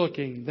better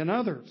looking than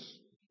others.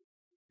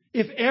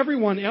 If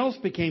everyone else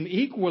became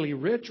equally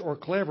rich or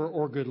clever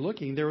or good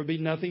looking, there would be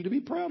nothing to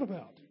be proud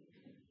about.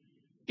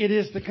 It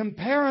is the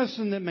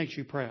comparison that makes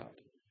you proud.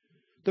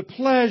 the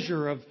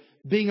pleasure of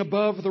being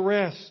above the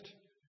rest.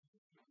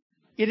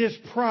 It is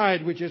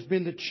pride which has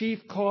been the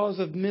chief cause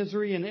of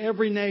misery in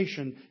every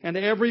nation and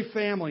every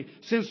family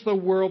since the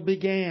world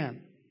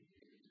began.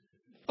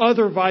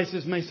 Other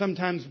vices may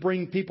sometimes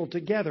bring people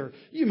together.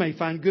 You may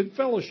find good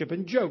fellowship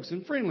and jokes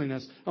and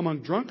friendliness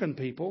among drunken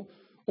people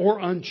or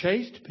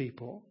unchaste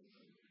people.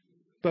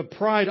 But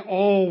pride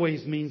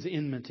always means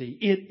enmity.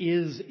 It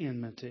is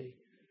enmity.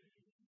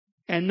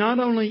 And not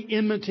only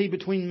enmity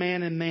between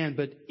man and man,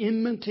 but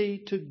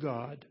enmity to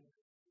God.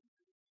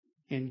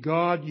 In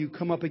God, you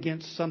come up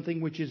against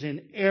something which is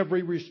in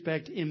every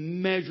respect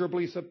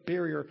immeasurably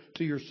superior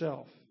to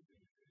yourself.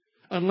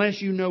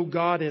 Unless you know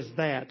God as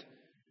that,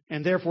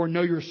 and therefore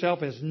know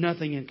yourself as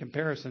nothing in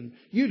comparison,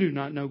 you do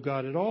not know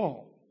God at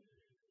all.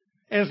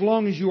 As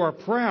long as you are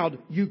proud,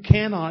 you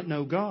cannot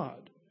know God.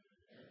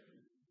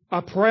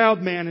 A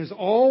proud man is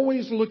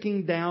always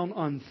looking down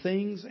on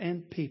things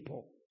and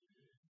people.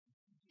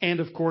 And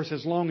of course,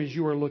 as long as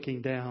you are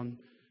looking down,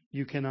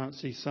 you cannot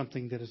see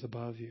something that is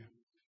above you.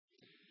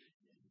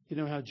 You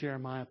know how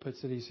Jeremiah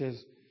puts it? He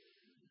says,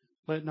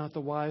 "Let not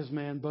the wise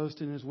man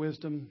boast in his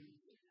wisdom.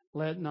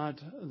 Let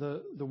not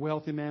the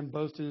wealthy man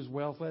boast in his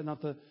wealth. Let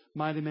not the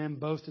mighty man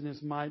boast in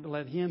his might. But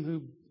let him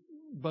who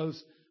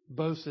boasts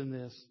boast in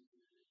this,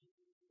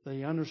 that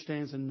he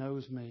understands and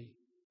knows me,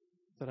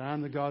 that I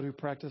am the God who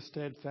practice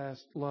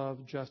steadfast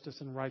love, justice,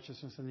 and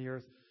righteousness in the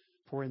earth.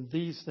 For in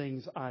these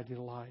things I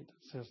delight,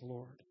 says the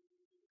Lord."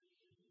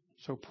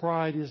 So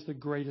pride is the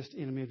greatest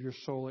enemy of your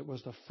soul. It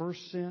was the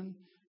first sin,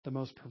 the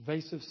most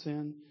pervasive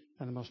sin,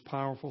 and the most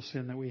powerful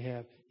sin that we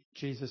have.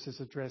 Jesus is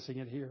addressing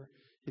it here.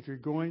 If you're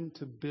going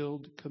to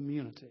build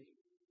community,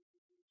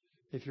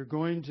 if you're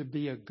going to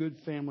be a good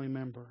family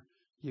member,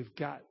 you've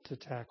got to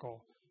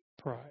tackle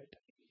pride.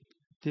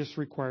 This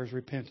requires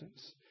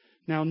repentance.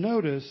 Now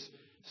notice,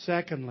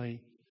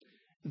 secondly,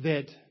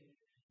 that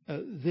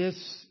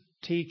this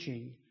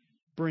teaching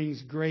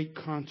brings great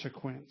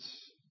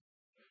consequence.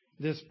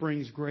 This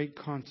brings great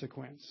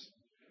consequence.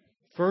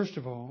 First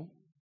of all,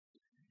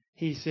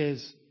 he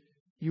says,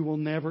 you will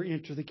never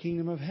enter the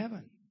kingdom of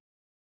heaven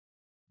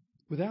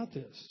without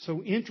this.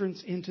 So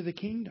entrance into the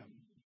kingdom.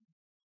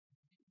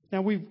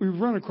 Now we've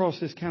run across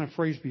this kind of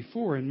phrase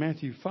before in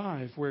Matthew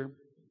 5 where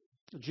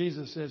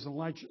Jesus says,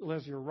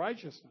 unless your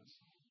righteousness,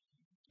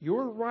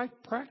 your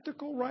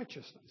practical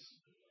righteousness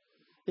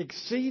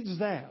exceeds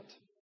that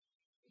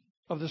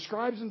of the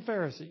scribes and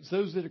Pharisees,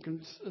 those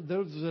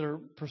that are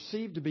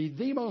perceived to be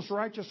the most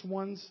righteous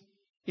ones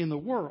in the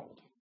world,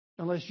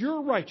 unless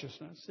your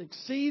righteousness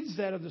exceeds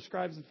that of the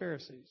scribes and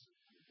Pharisees,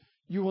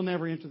 you will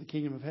never enter the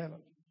kingdom of heaven.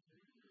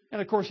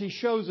 And of course, he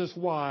shows us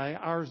why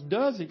ours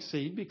does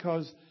exceed,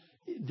 because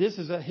this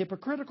is a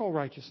hypocritical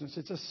righteousness.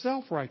 It's a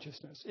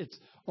self-righteousness. It's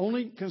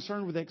only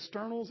concerned with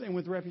externals and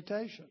with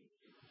reputation.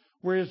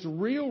 Whereas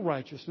real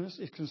righteousness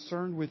is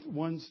concerned with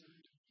one's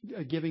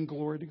giving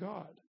glory to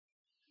God.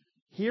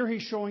 Here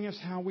he's showing us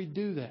how we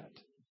do that.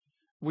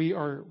 We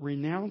are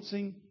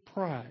renouncing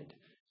pride.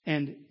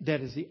 And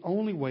that is the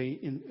only way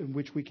in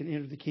which we can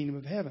enter the kingdom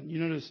of heaven. You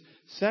notice,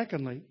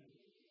 secondly,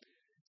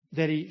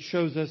 that he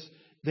shows us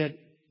that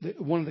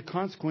one of the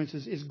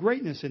consequences is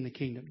greatness in the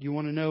kingdom. Do you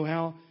want to know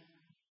how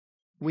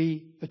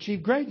we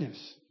achieve greatness?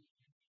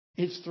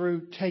 It's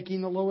through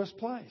taking the lowest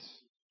place.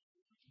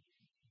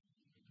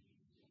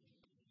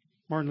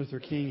 Martin Luther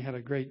King had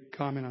a great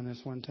comment on this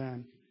one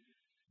time.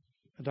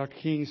 Dr.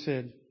 King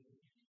said,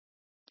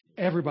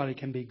 everybody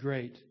can be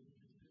great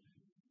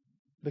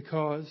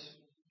because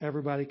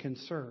everybody can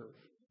serve.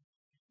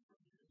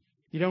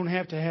 You don't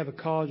have to have a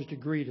college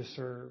degree to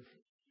serve.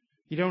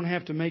 You don't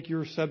have to make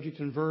your subject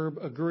and verb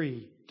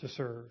agree to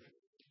serve.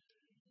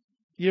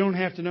 You don't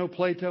have to know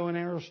Plato and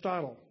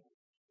Aristotle.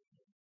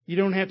 You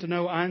don't have to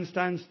know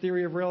Einstein's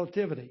theory of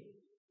relativity.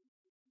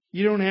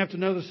 You don't have to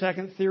know the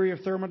second theory of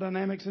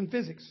thermodynamics and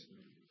physics.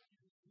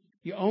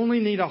 You only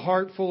need a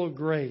heart full of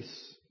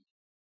grace,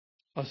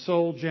 a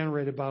soul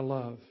generated by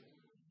love.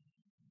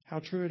 How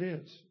true it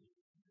is.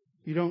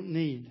 You don't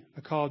need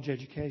a college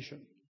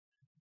education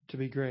to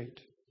be great.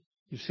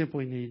 You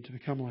simply need to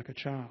become like a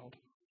child.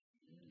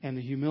 And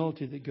the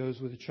humility that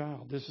goes with a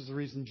child. This is the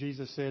reason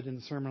Jesus said in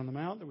the Sermon on the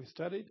Mount that we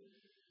studied,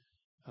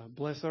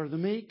 blessed are the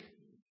meek,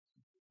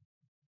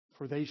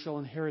 for they shall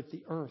inherit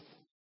the earth.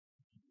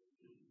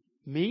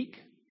 Meek,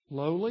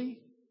 lowly,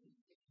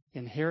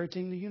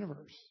 inheriting the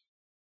universe.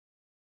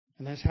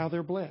 And that's how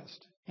they're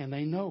blessed. And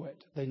they know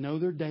it. They know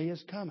their day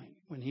is coming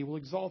when He will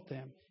exalt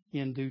them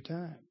in due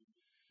time.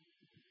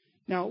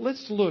 Now,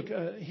 let's look.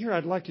 Here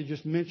I'd like to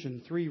just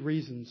mention 3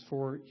 reasons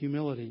for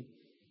humility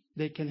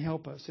that can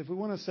help us. If we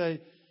want to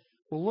say,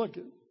 well, look,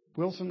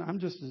 Wilson, I'm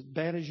just as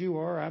bad as you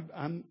are. I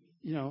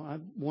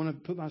want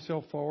to put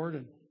myself forward,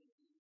 and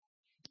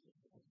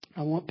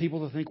I want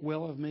people to think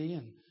well of me,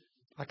 and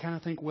I kind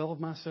of think well of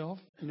myself.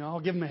 I'll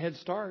give them a head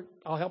start.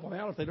 I'll help them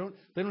out. If they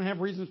don't have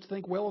reasons to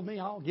think well of me,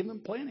 I'll give them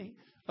plenty.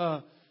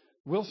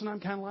 Wilson, I'm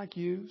kind of like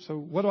you, so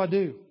what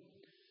do?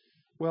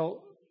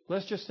 Well,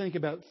 let's just think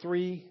about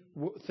 3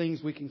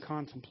 things we can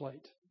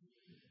contemplate.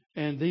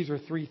 And these are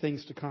 3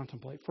 things to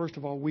contemplate. First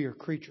of all, we are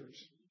creatures.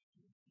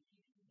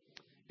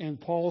 And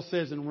Paul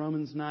says in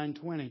Romans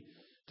 9:20,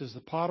 does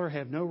the potter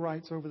have no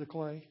rights over the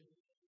clay?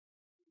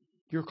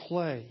 You're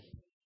clay.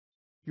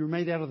 You're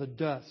made out of the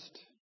dust.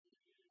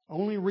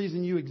 Only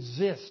reason you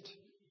exist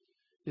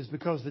is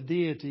because the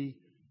deity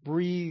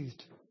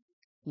breathed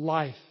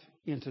life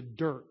into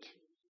dirt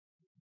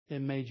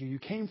and made you. You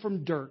came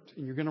from dirt,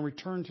 and you're going to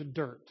return to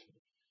dirt.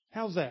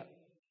 How's that?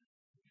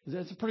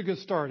 That's a pretty good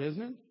start,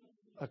 isn't it?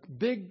 A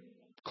big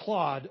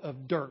clod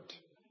of dirt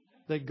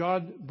that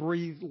God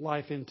breathed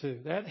life into.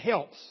 That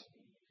helps.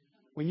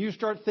 When you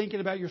start thinking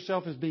about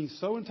yourself as being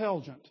so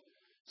intelligent,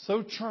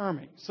 so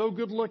charming, so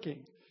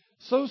good-looking,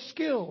 so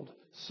skilled,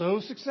 so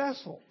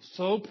successful,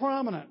 so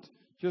prominent,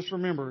 just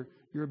remember,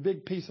 you're a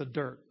big piece of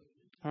dirt.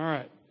 All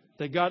right.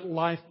 They got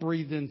life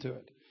breathed into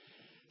it.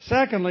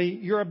 Secondly,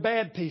 you're a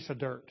bad piece of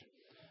dirt.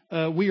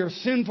 We are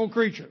sinful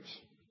creatures.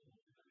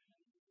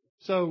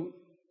 So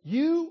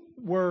you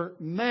were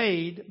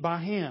made by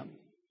Him.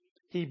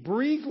 He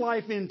breathed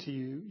life into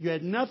you. You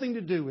had nothing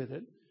to do with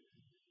it.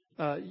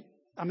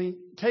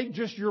 Take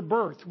just your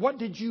birth. What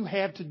did you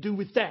have to do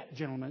with that,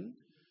 gentlemen?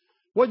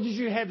 What did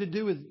you have to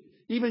do with,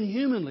 even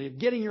humanly, of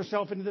getting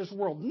yourself into this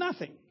world?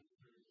 Nothing.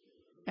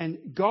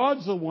 And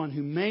God's the one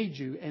who made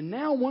you. And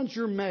now once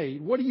you're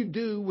made, what do you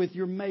do with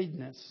your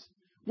madeness?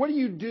 What do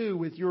you do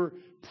with your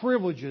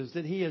privileges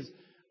that He has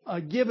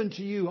given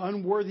to you,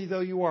 unworthy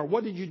though you are?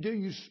 What did you do?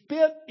 You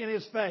spit in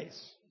His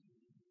face.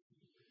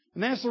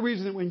 And that's the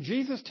reason that when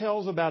Jesus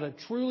tells about a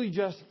truly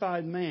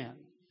justified man,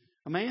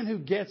 a man who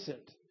gets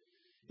it,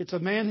 it's a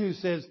man who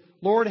says,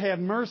 Lord, have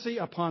mercy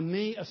upon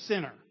me, a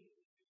sinner.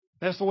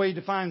 That's the way he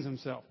defines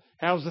himself.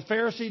 How does the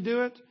Pharisee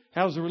do it?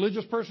 How does the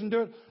religious person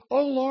do it?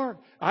 Oh, Lord,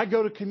 I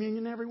go to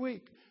communion every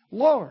week.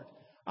 Lord,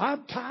 I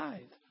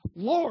tithe.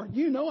 Lord,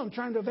 you know I'm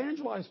trying to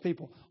evangelize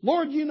people.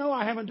 Lord, you know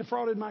I haven't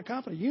defrauded my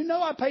company. You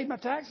know I paid my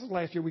taxes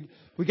last year.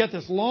 We got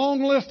this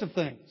long list of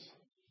things.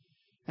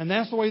 And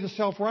that's the way the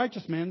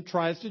self-righteous man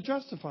tries to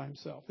justify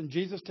himself. And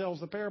Jesus tells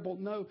the parable,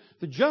 no,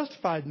 the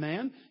justified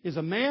man is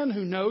a man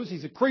who knows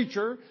he's a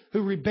creature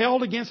who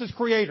rebelled against his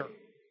Creator.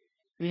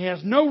 And he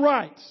has no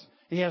rights.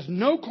 He has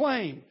no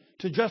claim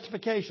to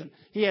justification.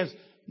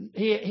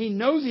 He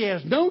knows he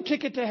has no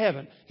ticket to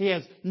heaven. He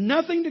has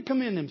nothing to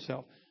commend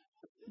himself.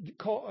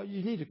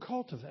 You need to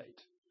cultivate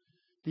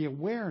the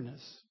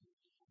awareness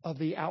of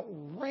the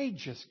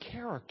outrageous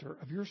character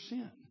of your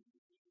sin.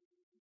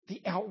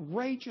 The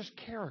outrageous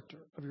character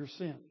of your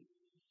sin.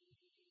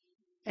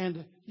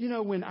 And,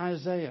 when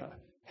Isaiah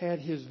had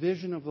his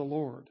vision of the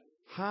Lord,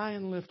 high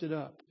and lifted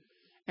up,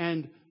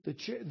 and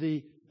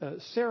the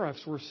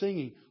seraphs were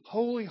singing,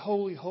 Holy,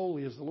 holy,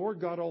 holy is the Lord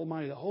God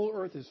Almighty. The whole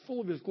earth is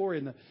full of His glory.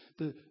 And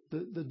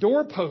the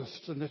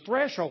doorposts and the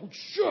threshold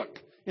shook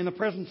in the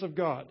presence of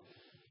God.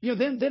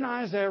 Then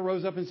Isaiah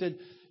rose up and said,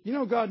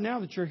 God, now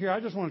that you're here, I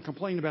just want to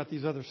complain about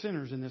these other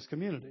sinners in this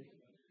community.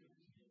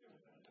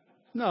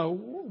 No,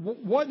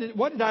 what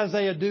did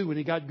Isaiah do when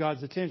he got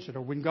God's attention,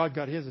 or when God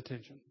got his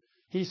attention?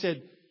 He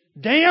said,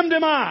 Damned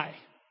am I!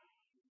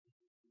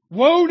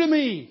 Woe to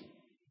me!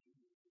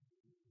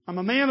 I'm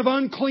a man of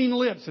unclean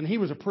lips, and he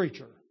was a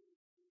preacher.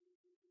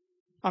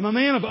 I'm a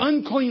man of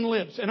unclean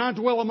lips, and I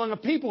dwell among a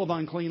people of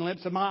unclean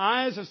lips, and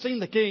my eyes have seen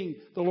the King,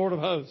 the Lord of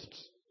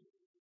hosts.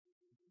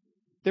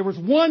 There was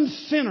one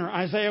sinner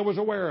Isaiah was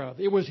aware of.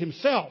 It was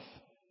himself.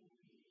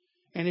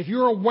 And if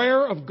you're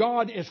aware of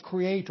God as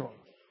Creator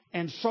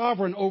and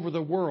sovereign over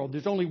the world,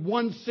 there's only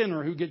one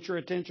sinner who gets your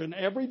attention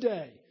every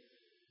day.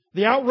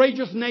 The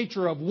outrageous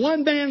nature of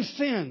one man's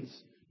sins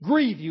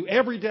grieve you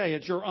every day.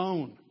 It's your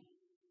own.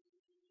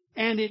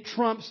 And it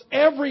trumps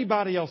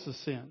everybody else's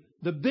sin.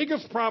 The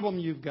biggest problem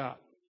you've got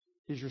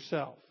is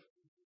yourself.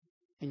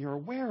 And you're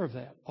aware of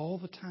that all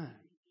the time.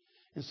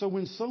 And so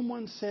when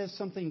someone says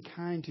something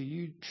kind to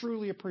you, you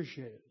truly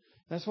appreciate it.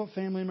 That's what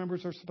family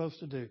members are supposed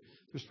to do.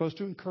 They're supposed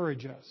to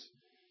encourage us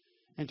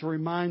and to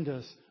remind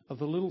us of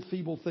the little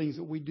feeble things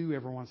that we do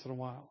every once in a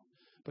while.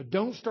 But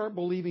don't start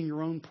believing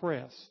your own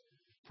press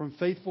from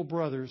faithful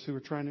brothers who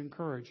are trying to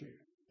encourage you.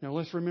 Now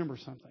let's remember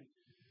something.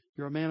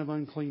 You're a man of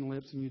unclean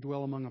lips, and you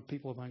dwell among a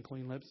people of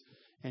unclean lips.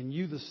 And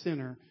you, the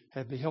sinner,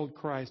 have beheld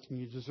Christ, and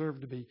you deserve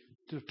to be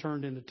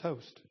turned into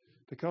toast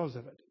because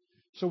of it.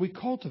 So we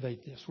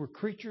cultivate this. We're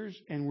creatures,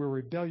 and we're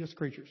rebellious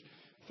creatures.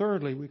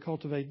 Thirdly, we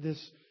cultivate this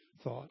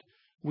thought.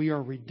 We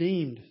are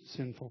redeemed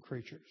sinful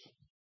creatures.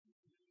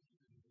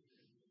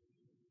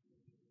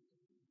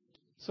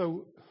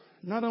 So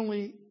not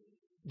only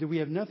do we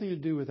have nothing to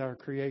do with our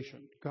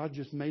creation, God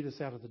just made us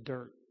out of the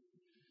dirt.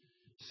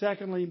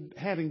 Secondly,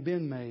 having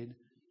been made,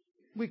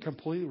 we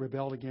completely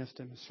rebelled against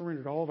Him and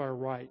surrendered all of our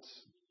rights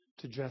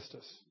to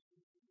justice.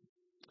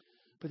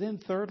 But then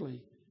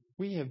thirdly,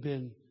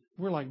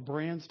 we're like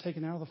brands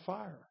taken out of the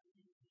fire.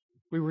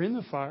 We were in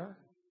the fire.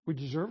 We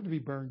deserved to be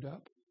burned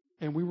up.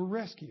 And we were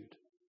rescued.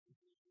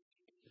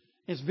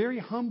 It's very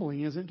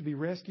humbling, isn't it, to be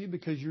rescued,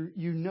 because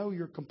you know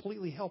you're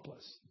completely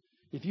helpless.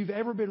 If you've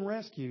ever been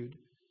rescued,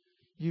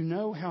 you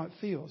know how it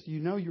feels.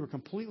 You know you're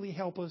completely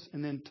helpless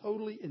and then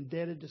totally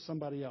indebted to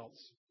somebody else.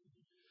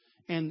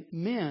 And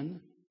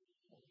men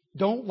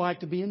don't like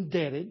to be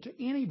indebted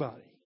to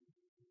anybody.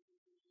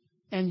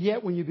 And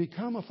yet when you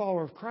become a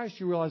follower of Christ,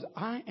 you realize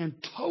I am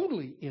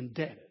totally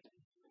indebted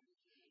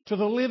to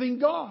the living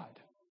God.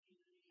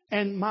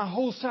 And my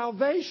whole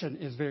salvation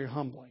is very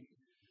humbling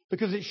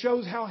because it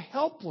shows how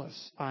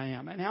helpless I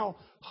am and how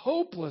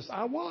hopeless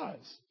I was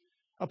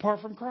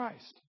apart from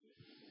Christ.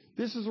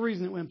 This is the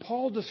reason that when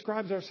Paul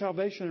describes our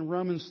salvation in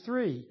Romans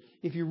 3,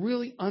 if you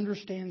really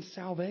understand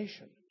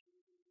salvation,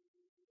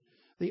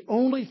 the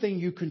only thing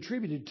you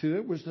contributed to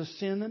it was the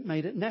sin that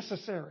made it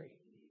necessary.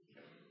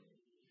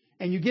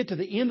 And you get to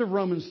the end of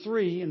Romans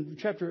 3, in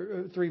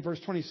chapter 3, verse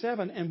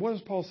 27, and what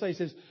does Paul say? He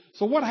says,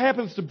 so what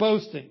happens to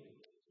boasting?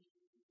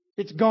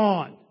 It's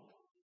gone.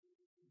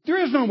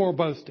 There is no more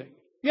boasting.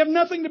 You have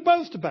nothing to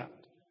boast about.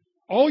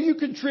 All you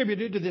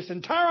contributed to this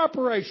entire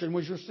operation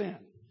was your sin.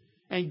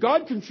 And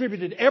God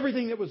contributed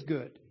everything that was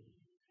good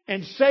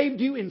and saved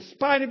you in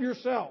spite of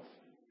yourself.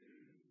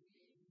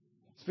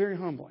 It's very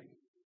humbling.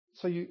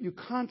 So you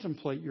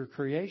contemplate your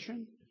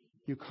creation,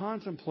 you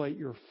contemplate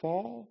your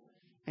fall,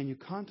 and you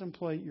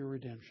contemplate your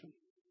redemption.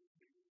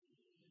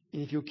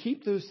 And if you'll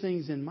keep those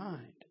things in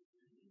mind,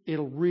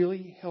 it'll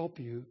really help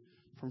you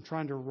from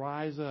trying to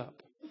rise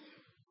up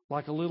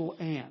like a little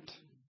ant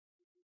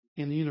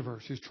in the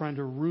universe who's trying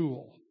to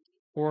rule.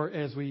 Or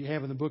as we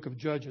have in the book of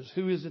Judges,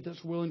 who is it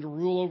that's willing to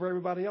rule over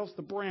everybody else?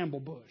 The bramble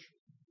bush.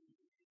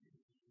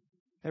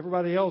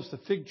 Everybody else, the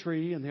fig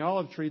tree and the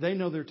olive tree, they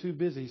know they're too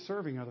busy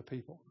serving other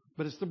people.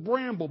 But it's the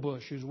bramble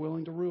bush who's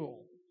willing to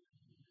rule.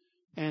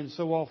 And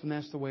so often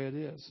that's the way it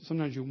is.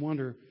 Sometimes you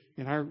wonder,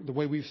 in the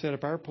way we've set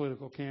up our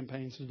political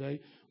campaigns today,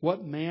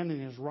 what man in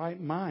his right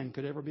mind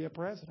could ever be a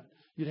president?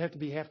 You'd have to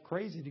be half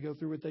crazy to go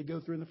through what they go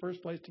through in the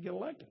first place to get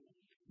elected.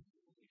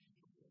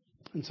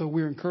 And so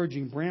we're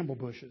encouraging bramble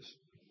bushes.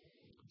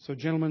 So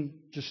gentlemen,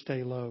 just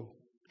stay low.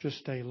 Just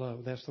stay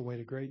low. That's the way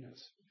to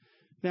greatness.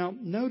 Now,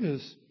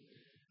 notice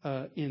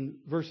in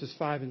verses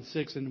 5 and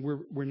 6, and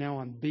we're now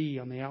on B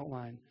on the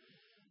outline,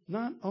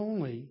 not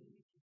only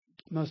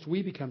must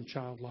we become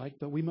childlike,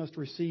 but we must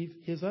receive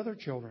his other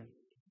children.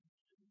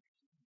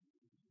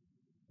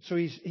 So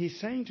he's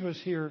saying to us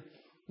here,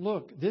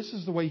 look, this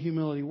is the way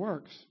humility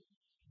works.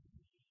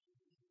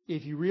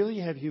 If you really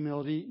have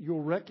humility,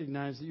 you'll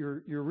recognize that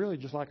you're really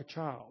just like a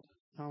child,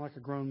 not like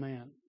a grown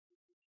man.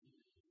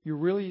 You're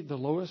really the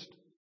lowest,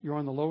 you're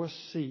on the lowest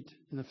seat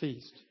in the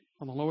feast,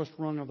 on the lowest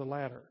rung of the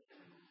ladder.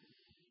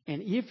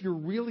 And if you're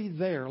really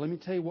there, let me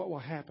tell you what will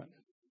happen.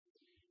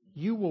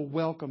 You will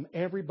welcome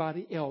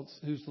everybody else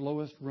who's the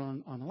lowest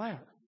rung on the ladder.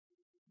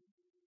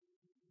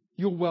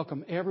 You'll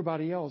welcome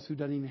everybody else who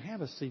doesn't even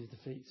have a seat at the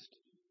feast.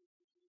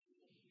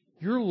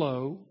 You're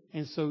low,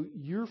 and so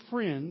your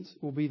friends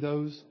will be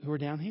those who are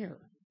down here.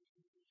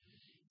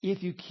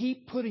 If you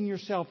keep putting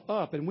yourself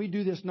up, and we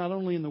do this not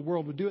only in the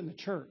world, we do it in the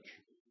church.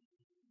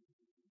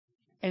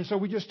 And so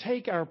we just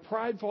take our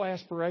prideful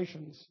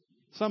aspirations,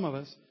 some of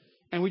us,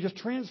 and we just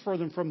transfer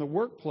them from the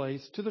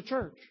workplace to the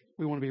church.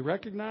 We want to be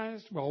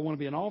recognized. We all want to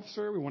be an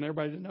officer. We want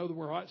everybody to know that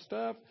we're hot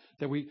stuff,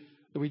 that we're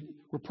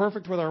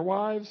perfect with our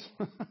wives.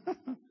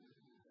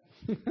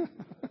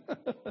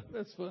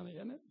 That's funny,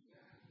 isn't it?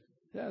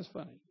 Yeah, it's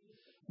funny.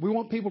 We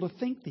want people to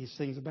think these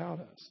things about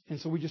us. And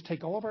so we just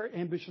take all of our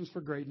ambitions for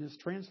greatness,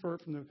 transfer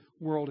it from the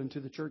world into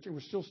the church, and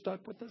we're still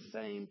stuck with the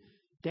same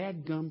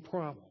dadgum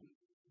problem.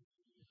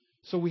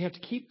 So we have to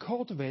keep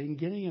cultivating,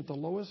 getting at the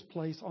lowest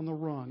place on the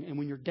rung. And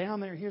when you're down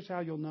there, here's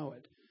how you'll know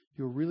it.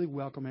 You'll really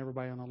welcome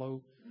everybody on the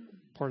low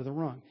part of the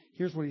rung.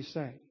 Here's what he's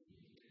saying.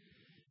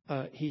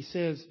 He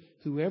says,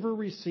 whoever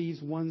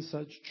receives one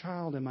such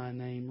child in my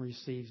name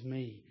receives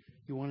me.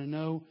 You want to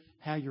know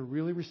how you're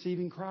really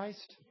receiving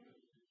Christ?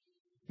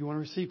 You want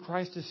to receive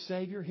Christ as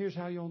Savior? Here's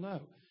how you'll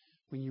know.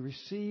 When you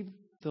receive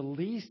the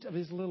least of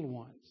his little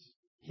ones,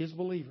 his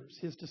believers,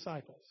 his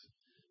disciples,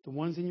 the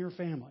ones in your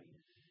family,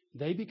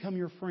 they become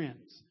your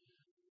friends.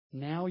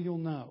 Now you'll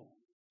know.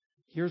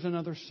 Here's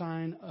another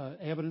sign,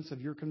 evidence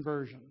of your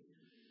conversion,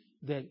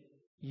 that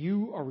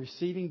you are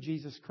receiving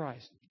Jesus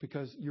Christ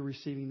because you're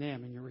receiving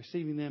them, and you're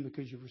receiving them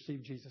because you've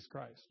received Jesus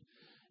Christ.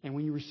 And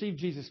when you receive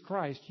Jesus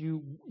Christ,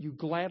 you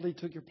gladly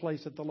took your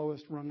place at the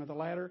lowest rung of the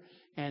ladder,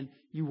 and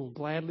you will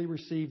gladly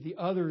receive the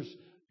others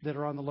that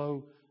are on the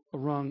low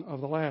rung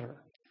of the ladder.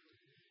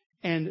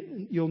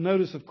 And you'll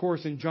notice, of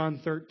course, in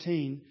John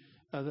 13,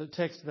 the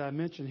text that I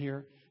mentioned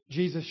here,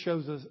 Jesus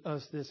shows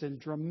us this in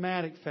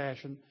dramatic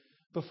fashion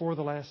before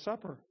the Last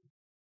Supper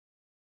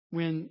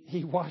when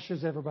he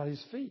washes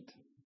everybody's feet.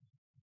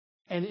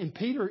 And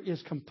Peter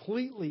is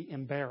completely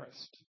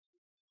embarrassed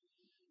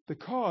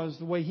because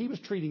the way he was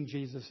treating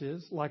Jesus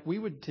is, like we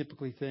would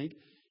typically think,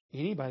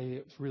 anybody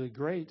that's really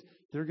great,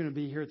 they're going to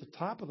be here at the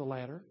top of the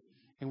ladder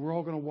and we're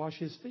all going to wash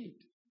his feet.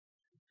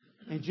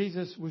 And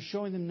Jesus was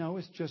showing them, no,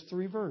 it's just the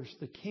reverse.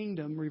 The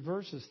kingdom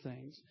reverses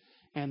things.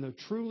 And the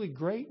truly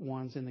great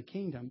ones in the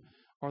kingdom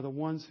are the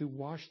ones who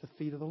wash the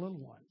feet of the little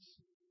ones.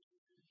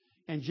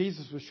 And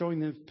Jesus was showing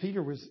them,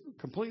 Peter was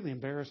completely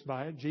embarrassed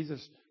by it.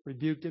 Jesus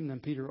rebuked him, then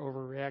Peter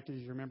overreacted,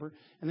 as you remember.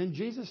 And then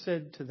Jesus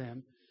said to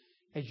them,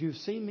 as you've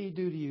seen me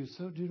do to you,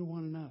 so do to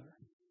one another.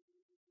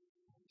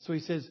 So he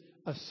says,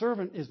 a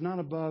servant is not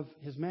above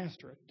his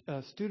master.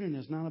 A student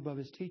is not above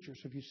his teacher.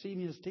 So if you see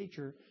me as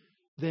teacher,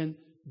 then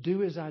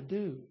do as I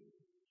do.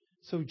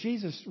 So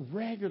Jesus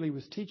regularly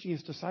was teaching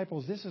his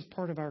disciples, this is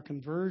part of our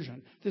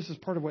conversion. This is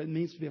part of what it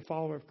means to be a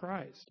follower of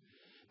Christ.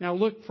 Now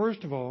look,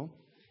 first of all,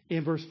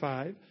 in verse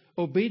 5,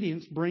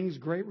 obedience brings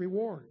great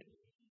reward.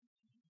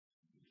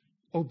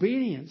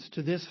 Obedience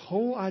to this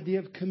whole idea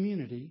of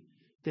community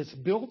that's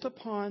built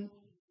upon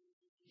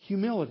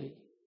humility.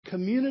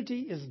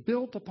 Community is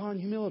built upon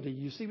humility.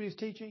 You see what he's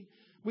teaching?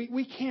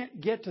 We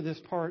can't get to this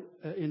part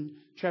in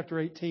chapter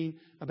 18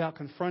 about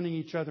confronting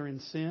each other in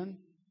sin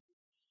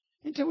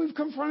until we've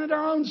confronted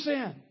our own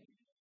sin.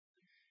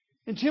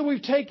 Until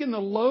we've taken the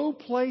low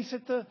place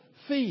at the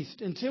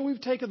feast. Until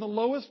we've taken the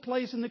lowest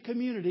place in the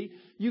community,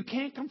 you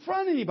can't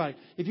confront anybody.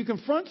 If you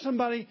confront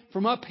somebody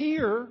from up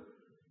here,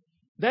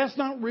 that's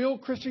not real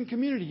Christian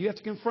community. You have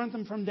to confront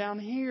them from down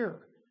here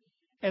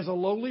as a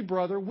lowly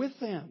brother with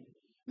them.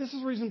 This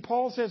is the reason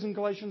Paul says in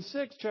Galatians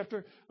 6,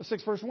 chapter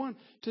 6, verse 1,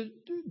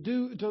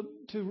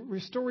 to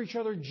restore each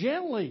other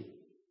gently,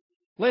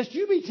 lest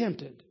you be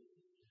tempted.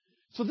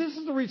 So this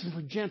is the reason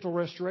for gentle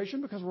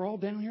restoration, because we're all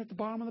down here at the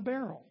bottom of the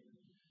barrel.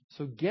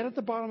 So get at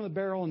the bottom of the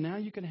barrel, and now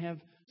you can have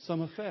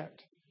some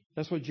effect.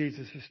 That's what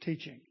Jesus is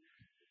teaching.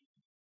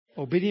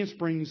 Obedience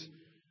brings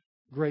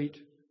great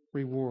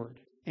reward.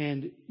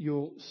 And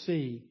you'll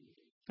see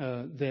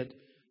that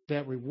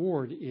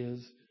reward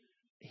is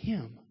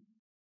Him.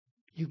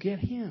 You get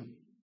Him.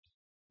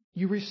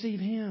 You receive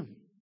Him.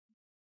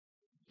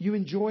 You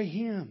enjoy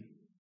Him.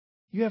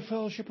 You have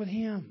fellowship with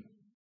Him.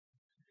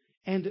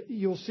 And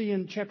you'll see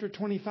in chapter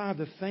 25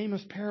 the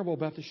famous parable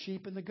about the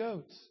sheep and the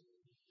goats.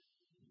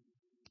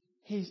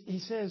 He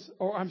says,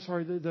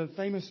 the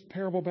famous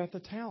parable about the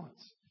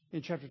talents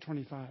in chapter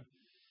 25.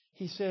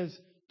 He says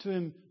to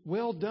him,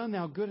 well done,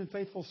 thou good and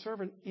faithful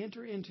servant,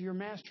 enter into your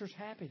master's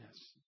happiness.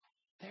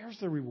 There's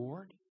the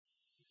reward.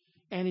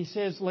 And he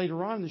says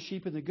later on, the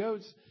sheep and the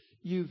goats,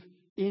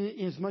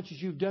 inasmuch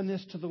as you've done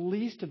this to the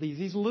least of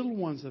these little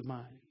ones of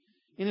mine,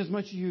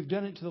 inasmuch as you've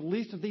done it to the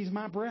least of these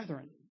my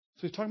brethren.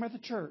 So he's talking about the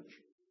church.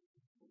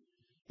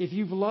 If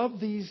you've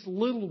loved these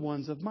little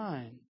ones of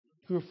mine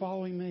who are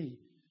following me,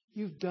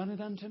 you've done it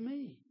unto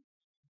me.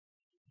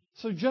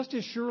 So just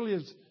as surely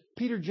as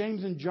Peter,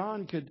 James, and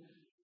John could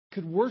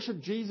worship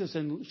Jesus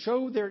and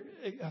show their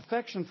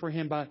affection for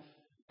Him by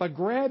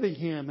grabbing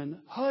Him and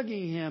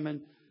hugging Him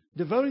and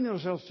devoting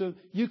themselves to Him,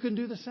 you can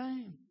do the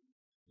same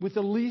with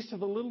the least of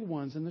the little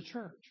ones in the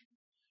church.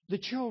 The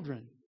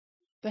children,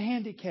 the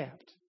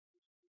handicapped,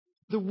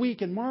 the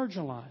weak and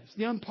marginalized,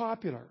 the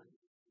unpopular,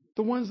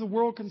 the ones the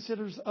world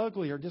considers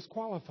ugly or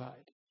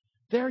disqualified.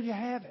 There you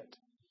have it.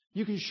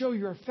 You can show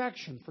your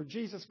affection for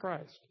Jesus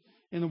Christ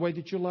in the way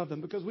that you love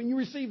them. Because when you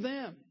receive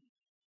them,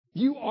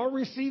 you are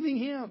receiving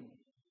Him.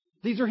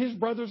 These are His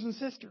brothers and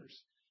sisters.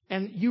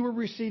 And you are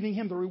receiving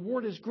Him. The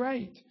reward is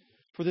great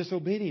for this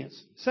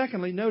obedience.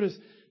 Secondly, notice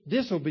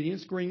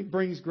disobedience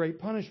brings great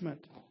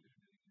punishment.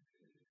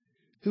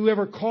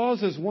 Whoever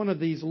causes one of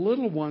these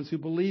little ones who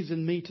believes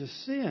in me to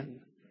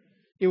sin,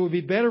 it would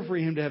be better for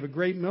him to have a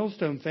great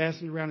millstone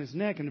fastened around his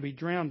neck and to be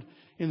drowned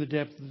in the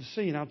depth of the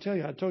sea. And I'll tell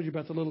you, I told you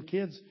about the little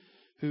kids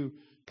who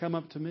come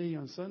up to me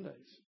on Sundays.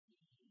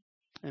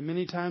 And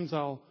many times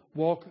I'll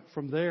walk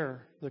from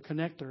there, the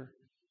connector,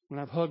 when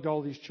I've hugged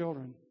all these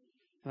children,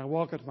 and I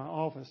walk up to my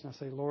office and I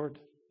say, Lord,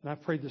 and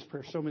I've prayed this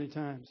prayer so many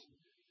times,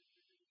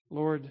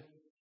 Lord,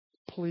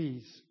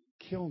 please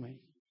kill me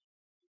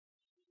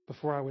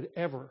before I would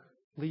ever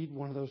lead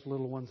one of those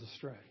little ones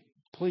astray.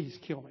 Please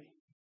kill me.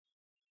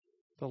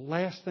 The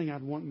last thing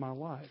I'd want in my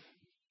life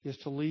is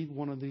to lead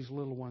one of these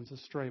little ones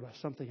astray by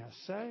something I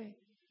say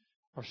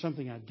or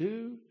something I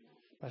do,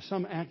 by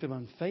some act of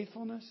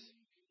unfaithfulness.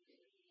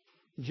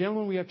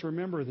 Gentlemen, we have to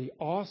remember the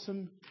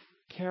awesome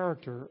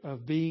character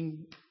of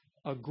being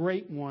a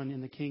great one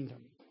in the kingdom,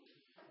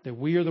 that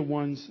we are the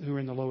ones who are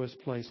in the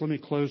lowest place. Let me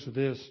close with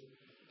this.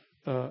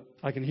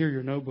 I can hear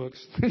your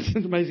notebooks. It's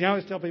amazing. I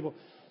always tell people,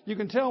 you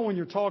can tell when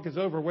your talk is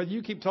over whether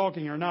you keep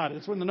talking or not.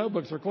 It's when the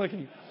notebooks are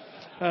clicking.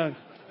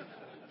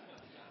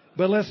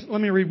 But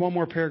let me read one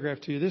more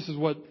paragraph to you. This is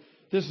what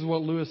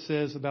Lewis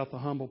says about the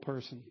humble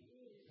person.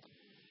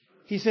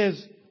 He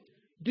says,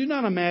 do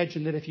not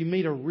imagine that if you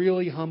meet a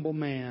really humble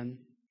man,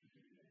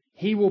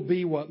 he will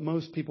be what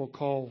most people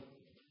call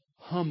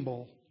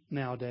humble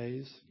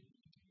nowadays.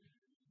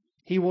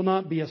 He will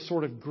not be a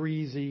sort of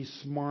greasy,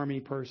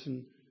 smarmy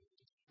person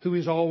who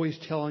is always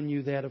telling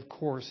you that, of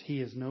course, he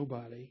is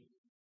nobody.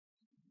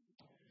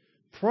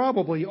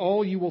 Probably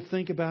all you will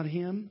think about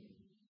him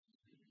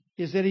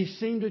is that he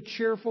seemed a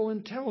cheerful,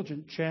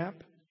 intelligent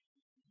chap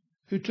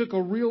who took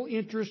a real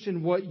interest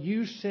in what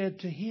you said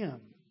to him.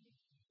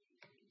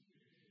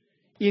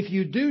 If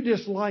you do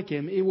dislike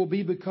him, it will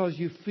be because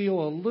you feel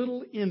a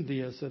little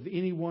envious of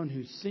anyone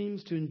who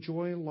seems to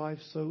enjoy life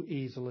so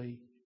easily.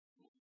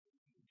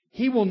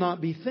 He will not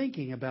be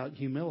thinking about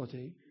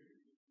humility.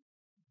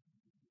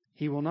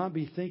 He will not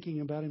be thinking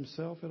about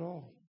himself at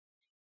all.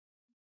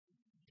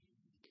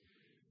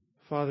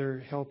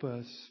 Father, help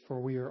us, for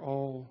we are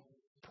all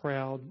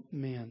proud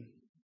men.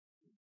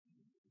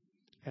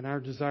 And our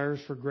desires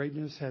for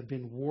greatness have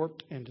been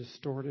warped and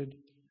distorted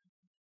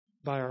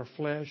by our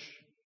flesh,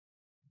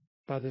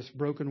 by this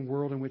broken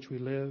world in which we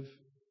live,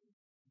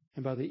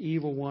 and by the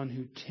evil one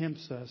who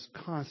tempts us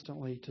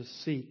constantly to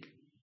seek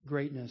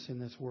greatness in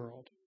this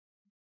world.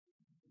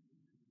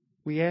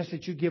 We ask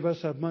that you give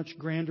us a much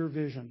grander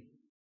vision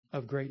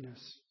of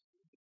greatness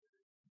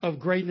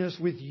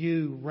with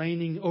you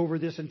reigning over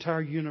this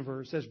entire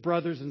universe as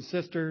brothers and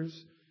sisters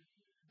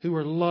who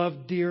are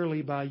loved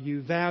dearly by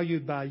you,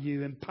 valued by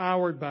you,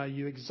 empowered by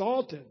you,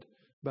 exalted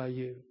by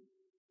you.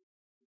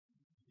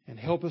 And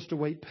help us to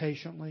wait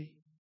patiently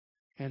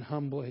and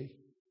humbly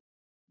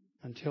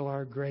until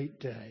our great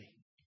day.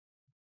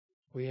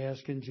 We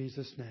ask in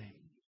Jesus' name.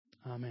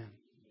 Amen.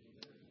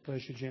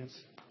 Bless you,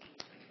 gents.